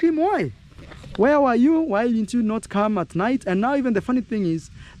we asked him why. Where were you? Why didn't you not come at night? And now even the funny thing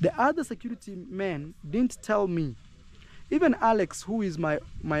is, the other security man didn't tell me. Even Alex, who is my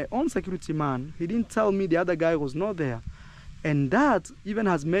own security man, he didn't tell me the other guy was not there. And that even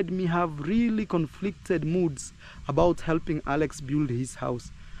has made me have really conflicted moods about helping Alex build his house.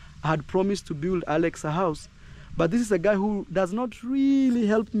 I had promised to build Alex a house, but this is a guy who does not really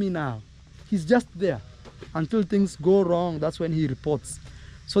help me now. He's just there until things go wrong. That's when he reports.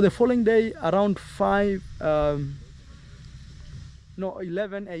 So the following day around 11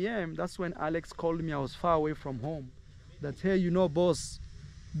 a.m., that's when Alex called me. I was far away from home. That, hey, you know, boss,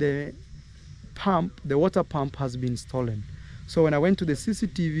 the water pump has been stolen. So when I went to the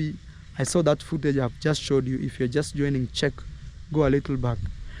CCTV, I saw that footage I've just showed you. If you're just joining, check, go a little back.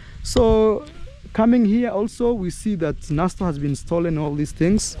 So coming here also, we see that Nasto has been stolen all these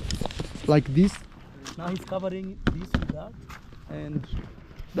things, like this. Now he's covering this with that. And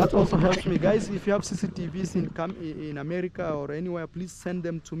that also helps me. Guys, if you have CCTVs in America or anywhere, please send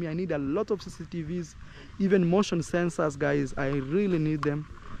them to me. I need a lot of CCTVs, even motion sensors, guys. I really need them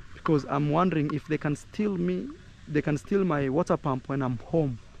because I'm wondering if they can steal my water pump when I'm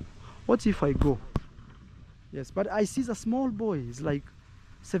home. What if I go? Yes, but I see a small boy. He's like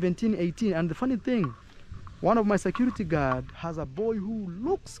 17, 18. And the funny thing, one of my security guard has a boy who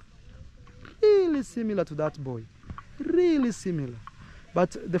looks really similar to that boy. Really similar.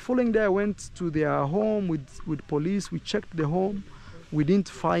 But the following day I went to their home with police. We checked the home. We didn't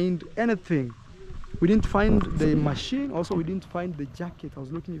find anything. We didn't find the machine. Also, we didn't find the jacket. I was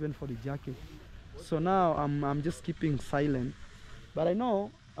looking even for the jacket. So now I'm just keeping silent. But I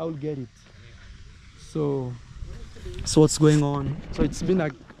know I'll get it. So what's going on? So it's been a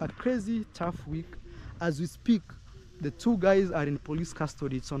crazy, tough week. As we speak, the two guys are in police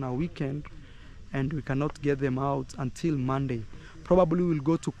custody. It's on a weekend, and we cannot get them out until Monday. Probably we'll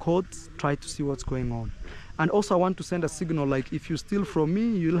go to court, try to see what's going on. And also I want to send a signal, like if you steal from me,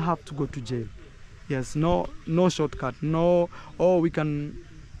 you'll have to go to jail. Yes, no shortcut, no, oh, we can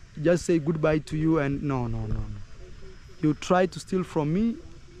just say goodbye to you and no. You try to steal from me,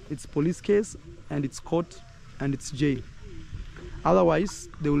 it's police case and it's court and it's jail. Otherwise,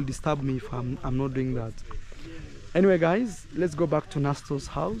 they will disturb me if I'm not doing that. Anyway, guys, let's go back to Nasto's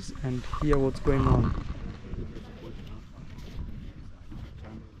house and hear what's going on.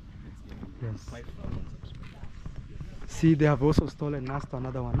 Yes. See, they have also stolen Nasto,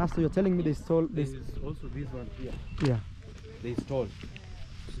 another one. Nasto, you're telling me they stole this? There is also this one here. Yeah. They stole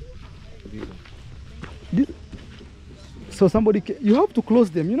this one. So somebody, you have to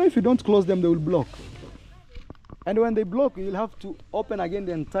close them. You know, if you don't close them, they will block. And when they block, you'll have to open again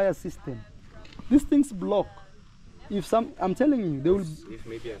the entire system. These things block. I'm telling you, they will. If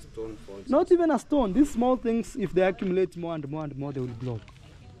maybe a stone falls. Not even a stone. These small things, if they accumulate more and more and more, they will block.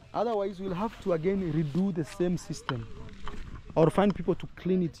 Otherwise, we'll have to again redo the same system, or find people to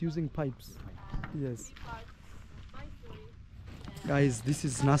clean it using pipes. Yes. Guys, this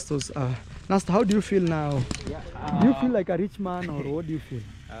is Nasto's. Nasto, how do you feel now? Yeah, do you feel like a rich man, or what do you feel?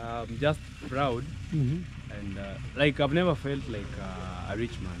 Just proud, and like I've never felt like a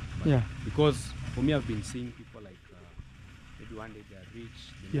rich man. Yeah. Because for me, I've been seeing people like maybe one day they are rich,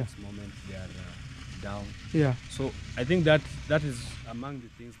 the next moment they are down. Yeah. So I think that is among the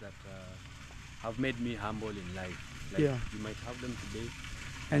things that have made me humble in life. Like you might have them today,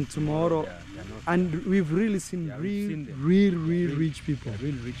 and tomorrow, and we've really seen real rich people.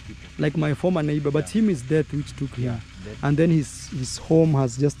 Real rich people. Like my former neighbor, but him is death which took him, and then his home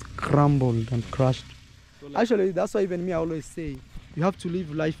has just crumbled and crushed. So like, actually, that's why even me I always say, you have to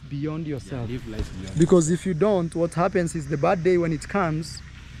live life beyond yourself. Live life beyond. Because if you don't, what happens is the bad day when it comes,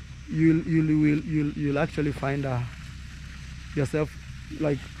 you'll actually find yourself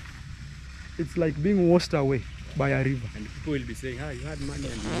like it's like being washed away by a river. And people will be saying, you had money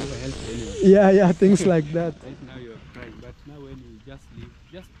and you never helped anyone. Yeah, things like that. Right now you're crying, but now when you just live,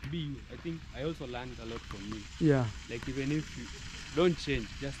 just be you. I think I also learned a lot from you. Yeah. Like even if you don't change,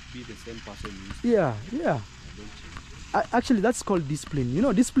 just be the same person you used to. Yeah. Don't change. Actually, that's called discipline. You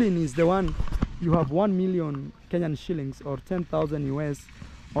know, discipline is the one you have 1 million Kenyan shillings or 10,000 US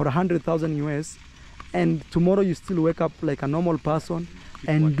or 100,000 US, and tomorrow you still wake up like a normal person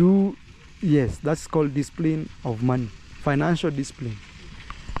and do. Yes, that's called discipline of money, financial discipline.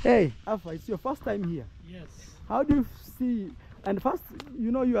 Hey, Alpha, it's your first time here. Yes. How do you see? And first,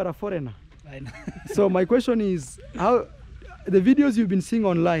 you know you are a foreigner. I know. So my question is, how the videos you've been seeing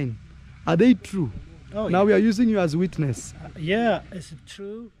online, are they true? Oh, Now yeah. we are using you as witness. Yeah, it's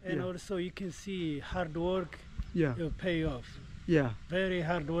true. And Yeah. also you can see hard work Yeah, will pay off. yeah, Very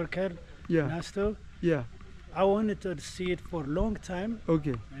hard worker, yeah, Nasto. yeah. I wanted to see it for a long time,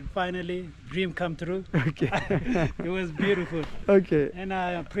 Okay, and finally, dream come true. okay, It was beautiful, okay. and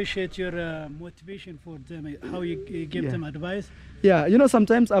I appreciate your motivation for them, how you give Yeah. them advice. Yeah, you know,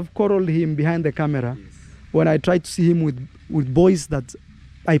 sometimes I've quarreled him behind the camera when I try to see him with boys that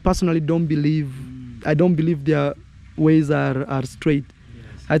I personally don't believe. I don't believe their ways are straight.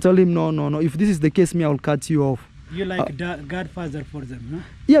 Yes. I told him, no. If this is the case, me, I will cut you off. You like godfather for them, huh?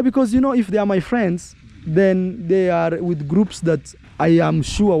 Yeah, because you know, if they are my friends, then they are with groups that I am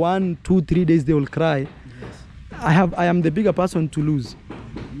sure 1, 2, 3 days they will cry. Yes. I am the bigger person to lose.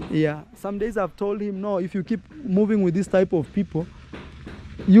 Yeah. Some days I've told him, no, if you keep moving with this type of people,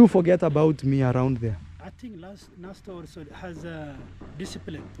 you forget about me around there. I think Nasto also has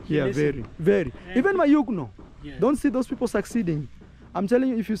discipline. He Yeah, listen. very. And Even my Yugno. Yes. Don't see those people succeeding. I'm telling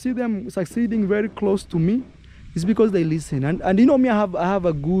you, if you see them succeeding very close to me, it's because they listen. And you know me, I have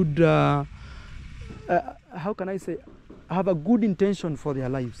a good, how can I say? I have a good intention for their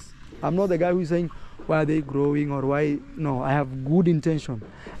lives. I'm not the guy who's saying, why are they growing or why? No, I have good intention.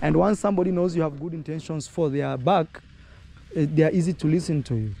 And once somebody knows you have good intentions for their back, they are easy to listen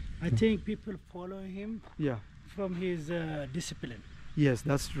to you. I think people follow him Yeah. from his discipline. Yes,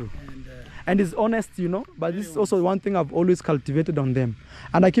 that's true. And And it's honest, you know, but this is Very also one thing I've always cultivated on them.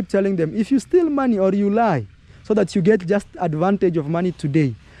 And I keep telling them, if you steal money or you lie so that you get just advantage of money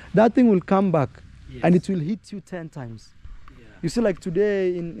today, that thing will come back and it will hit you 10 times. yeah. You see, like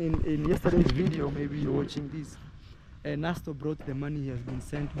today in yesterday's video, maybe you're watching this, Nasto brought the money he has been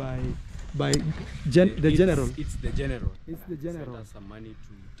sent by the general. It's the general. It's the He sent general. us some money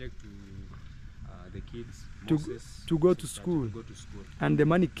to take to the kids To- Moses, to go to so that school. go to school. And the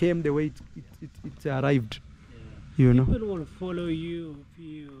money came the way it arrived, Yeah. you know. People will follow you if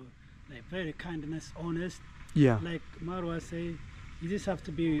you like very kindness, honest. Yeah. Like Marwa say, you just have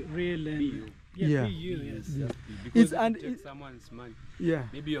to be real and Be you. Yeah. be you. Yes. Yeah. Because if and you take it- someone's money, Yeah.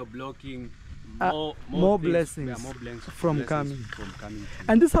 maybe you're blocking More things, blessings yeah, more from blessings coming. from coming. to you.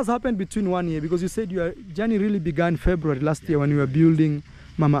 And this has happened between 1 year because you said your journey really began February last year when you were building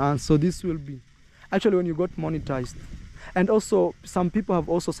Mama Ann. So this will be actually when you got monetized. And also some people have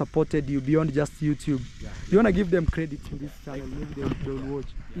also supported you beyond just YouTube. Yeah. You want to give them credit in this channel, maybe they'll watch.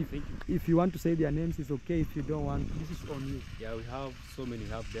 Yeah, thank you. If you want to say their names, it's okay. If you don't want, this is on you. Yeah, we have so many. We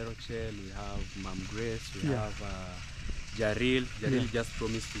have Derochel, we have Mom Grace, we Yeah. have Jaril. Jaril Yeah. just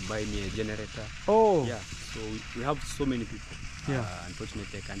promised to buy me a generator. Oh, Yeah, so we have so many people. Yeah.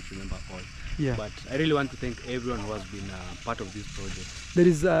 Unfortunately, I can't remember all. yeah. But I really want to thank everyone who has been part of this project. There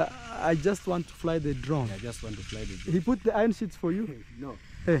is, I just want to fly the drone. I just want to fly the drone. He put the iron sheets for you? No.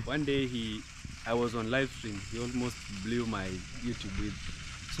 Hey. One day I was on live stream. He almost blew my YouTube with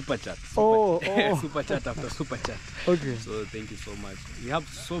super chat. Oh, Super chat after super chat. Okay. So thank you so much. We have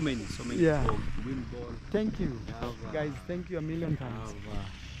so many Yeah. people. Win ball. Thank you. We have, Guys, thank you a million we times.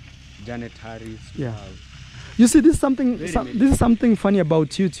 have Janet Harris. We Yeah. have- You see, this is something. Very many. This is something funny about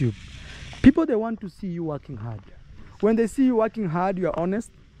YouTube. People, they want to see you working hard. When they see you working hard, you are honest,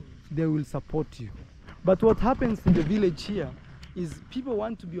 they will support you. But what happens in the village here is people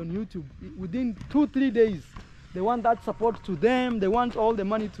want to be on YouTube within 2-3 days. They want that support to them. They want all the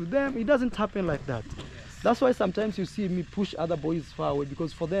money to them. It doesn't happen like that. That's why sometimes you see me push other boys far away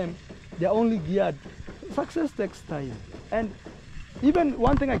because for them, they're only geared. Success takes time. And even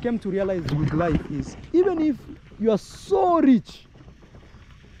one thing I came to realize with life is even if you are so rich,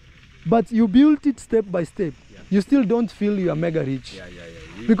 but you built it step by step, you still don't feel you are mega rich. Yeah.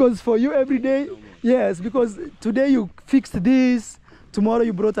 Because for you every day, yes, because today you fixed this, tomorrow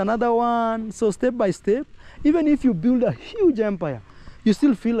you brought another one. So step by step, even if you build a huge empire, you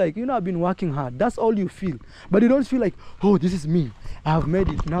still feel like, you know, I've been working hard. That's all you feel. But you don't feel like, oh, this is me. I have made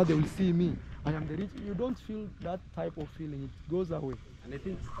it. Now they will see me. I am the rich. You don't feel that type of feeling. It goes away. And I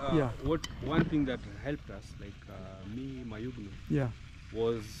think Yeah. one thing that helped us, like me, Mayugno, Yeah.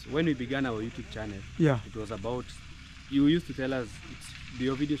 was when we began our YouTube channel. Yeah. It was about, you used to tell us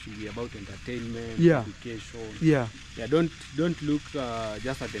your video should be about entertainment, Yeah. education. Yeah. Yeah, don't look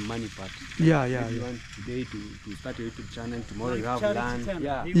just at the money part. Yeah. If you want today to start a YouTube channel, tomorrow you have Charity land. channel.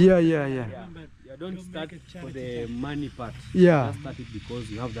 Yeah. Yeah. Yeah, don't Don't start make it for charity the money part. Yeah. Just start it because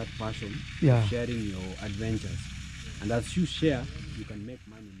you have that passion Yeah. of sharing your adventures. And as you share, you can make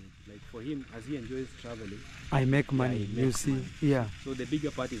money. like for him, as he enjoys traveling, I make money, he you makes see. money. Yeah. So the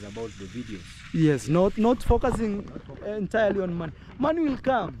bigger part is about the videos. Yes, not focusing entirely on money. Money will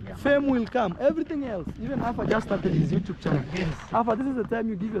come, fame will come, everything else. Even Afa just started his YouTube channel. Yes. Afa, this is the time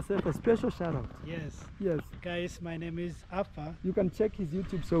you give yourself a special shout out. Yes. Yes. Guys, my name is Afa. You can check his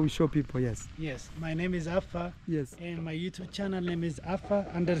YouTube so we show people. Yes. Yes, my name is Afa. Yes. And my YouTube channel name is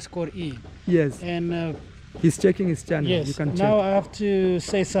Afa_E. Yes. And he's checking his channel. yes, You can check. now I have to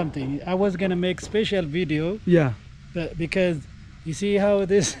say something. I was gonna make special video, Yeah. but because you see how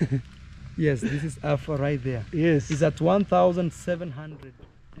this. Yes, this is Afa right there. Yes. He's at 1,700.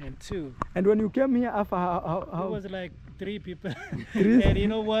 And 2. And when you came here, Afa, It how was like 3 people. Three? And you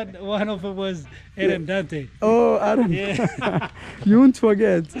know what? One of them was Aaron Dante. Oh, Aaron. Yeah. You won't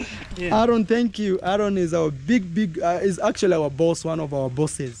forget. Yeah. Aaron, thank you. Aaron is our big, is actually our boss, one of our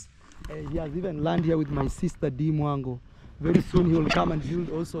bosses. He has even landed here with my sister, D Mwango. Very soon he will come and build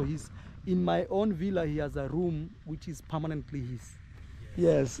also his, in my own villa, he has a room which is permanently his.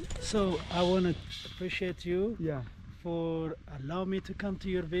 Yes. So I want to appreciate you Yeah. for allowing me to come to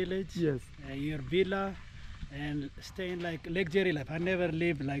your village, Yes. your villa, and staying like luxury life. I never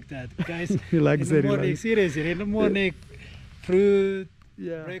lived like that, guys. Luxury in the morning, life. seriously, in the morning, fruit,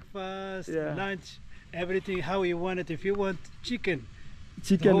 Yeah. breakfast, Yeah. lunch, everything how you want it. If you want chicken,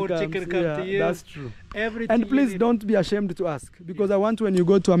 Chicken whole comes. chicken come Yeah, to you. that's true. everything. And you please need. don't be ashamed to ask, because I want when you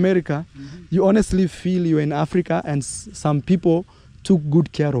go to America, you honestly feel you're in Africa and some people took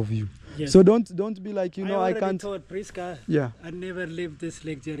good care of you. Yes. So don't be like, you know, I already can't. told Priska, Yeah. I never lived this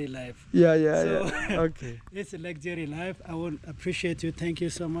luxury life. Yeah, So- yeah. Okay. It's a luxury life. I will appreciate you. Thank you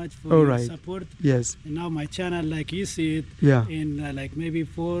so much for All your right. support. Yes. And now my channel, like you see it, Yeah. in like maybe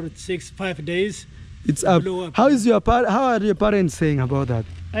 4, 6, 5 days. It's up. Blew up. How are your parents saying about that?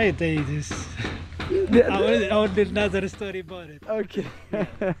 I tell you this. I will do another story about it. Okay.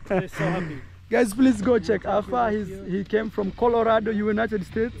 I'm so happy. Guys, please go check Afa. He came from Colorado, United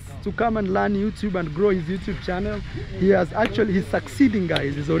States, to come and learn YouTube and grow his YouTube channel. He's succeeding,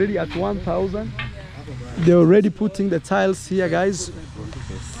 guys. He's already at 1,000. They're already putting the tiles here, guys.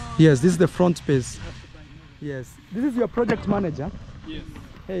 Yes, this is the front space. Yes. This is your project manager? Yes.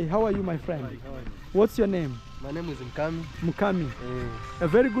 Hey, how are you, my friend? What's your name? My name is Mkami. Mukami. A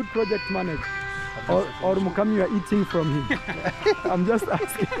very good project manager. Or Mukami, you are eating from him. I'm just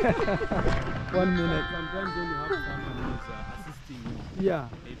asking. 1 minute. Sometimes when you have someone who's assisting you, Yeah.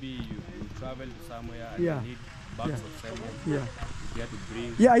 maybe you travel to somewhere and Yeah. you need bags of cement. Yeah. You have to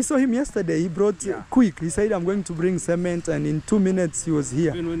bring. Yeah, I saw him yesterday. He brought quick. He said, I'm going to bring cement, and in 2 minutes he was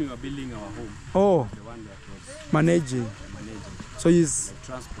here. Even when we were building our home, Oh, the one that was managing. managing So he's, like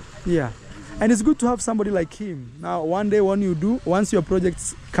transport. yeah. And it's good to have somebody like him. Now, one day once your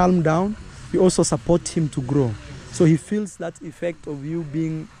projects calm down, you also support him to grow. So he feels that effect of you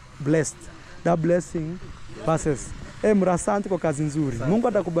being blessed. That blessing passes. Mrasante kwa kazi nzuri. Mungu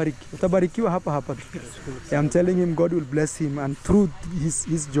atakubariki. Utabarikiwa hapa hapa tu. I'm telling him God will bless him and through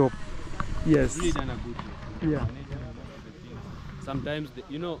his job. Yes. Really done a good job. Yeah. Sometimes,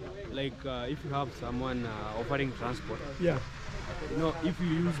 like if you have someone offering transport, Yeah. if you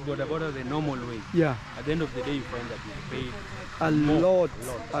use boda the normal way, Yeah. at the end of the day you find that you pay A more, lot.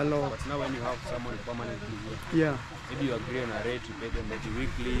 But now when you have someone permanently here, Yeah. maybe you agree on a rate, you pay them maybe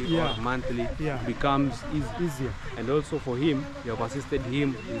weekly Yeah. or monthly, Yeah. becomes easy. Easier. And also for him, you have assisted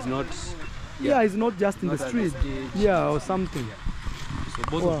him, he's not, Yeah, it's not just in not the at street. stage. Yeah, or something. So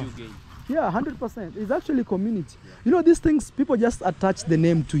both Wow. of you gain. Yeah, 100%. It's actually community. You know, these things, people just attach the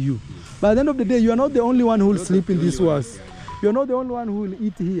name to you. But at the end of the day, you are not the only one who will sleep in this house. You're not the only one who will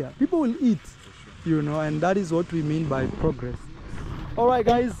eat here. People will eat, you know, and that is what we mean by progress. All right,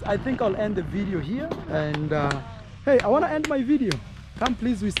 guys, I think I'll end the video here. And hey, I want to end my video. Come,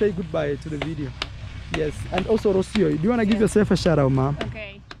 please, we say goodbye to the video. Yes, and also Rocio, do you want to give yourself a shout out, ma'am?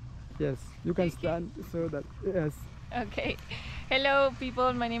 Okay. Yes, you can stand so that, yes. Okay. Hello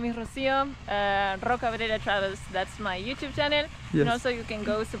people, my name is Rocio, Ro Cabrera Travels, that's my YouTube channel. Yes. And also you can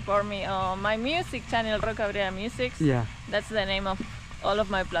go support me on my music channel, Ro Cabrera Music. Yeah. That's the name of all of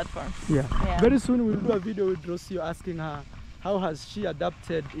my platforms. Yeah. Yeah. Very soon we'll do a video with Rocio asking her how has she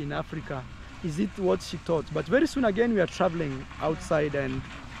adapted in Africa. Is it what she thought? But very soon again we are traveling outside, and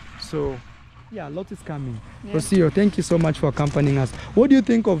so yeah, a lot is coming. Yeah. Rocio, thank you so much for accompanying us. What do you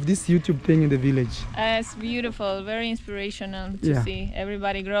think of this YouTube thing in the village? It's beautiful, very inspirational to Yeah. see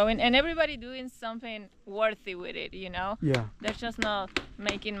everybody growing and everybody doing something worthy with it, you know? Yeah. They're just not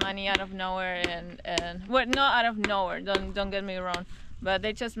making money out of nowhere and well, not out of nowhere, don't get me wrong. But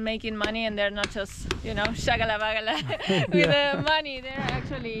they're just making money and they're not just, you know, shagala bagala with the money. They're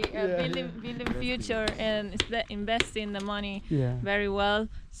actually actually building future and investing the money very well.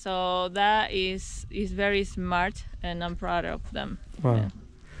 So that is very smart, and I'm proud of them. Wow. Yeah.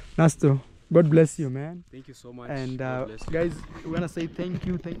 Nasto, God bless you, man. Thank you so much. And God bless you. guys, we want to say thank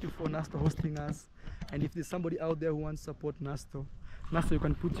you for Nasto hosting us. And if there's somebody out there who wants to support Nasto, you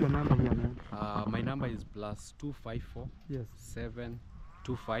can put your number here, man. My number is +254 Yes.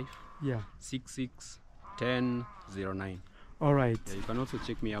 725 Yeah. 66 1009. All right. Yeah, you can also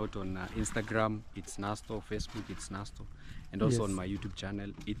check me out on Instagram, it's Nasto, Facebook, it's Nasto, and also on my YouTube channel,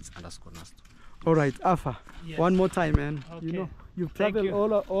 it's _Nasto. All right, Afa, Yes. one more time, man. Okay. You know, you've Thank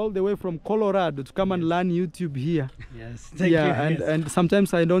traveled all the way from Colorado to come and learn YouTube here. Yes. Thank you. And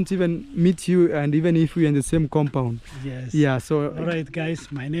sometimes I don't even meet you, and even if we're in the same compound. Yes. Yeah, so. All right,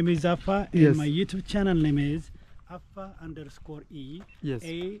 guys. My name is Afa, and Yes. my YouTube channel name is Afa_E. Yes.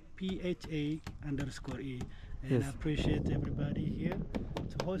 APHA_E. And Yes. I appreciate everybody here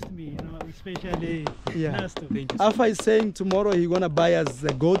to host me, you know, especially Yeah. Nasto. Thank you. Afa is saying tomorrow he's gonna buy us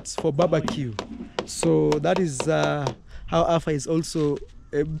goats for barbecue. So that is how Afa is also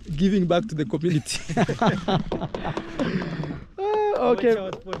giving back to the community. Okay. Watch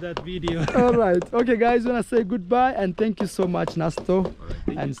out for that video. All right. Okay, guys, wanna say goodbye and thank you so much, Nasto.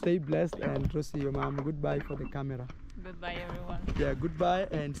 Thank And you. stay blessed. And Rosie, your mom, goodbye for the camera. Goodbye, everyone. Yeah, goodbye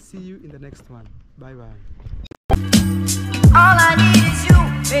and see you in the next one. Bye bye. All I need is you,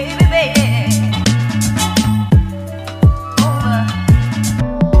 baby, baby.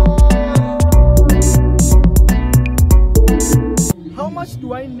 How much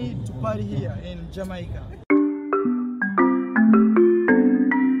do I need to party here in Jamaica?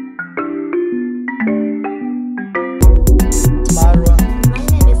 Marwa. My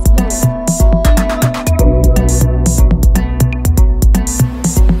name is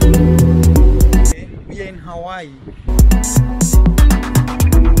We are in Hawaii.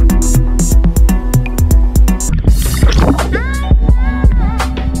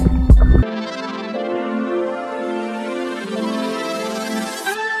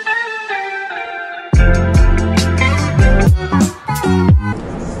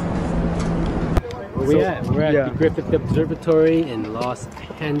 We're at the Griffith Observatory in Los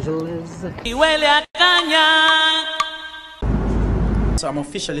Angeles. So I'm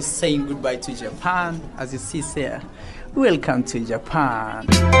officially saying goodbye to Japan. As you see here, welcome to Japan.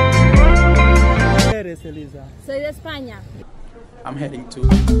 Eres, Elisa? Soy de España. I'm heading to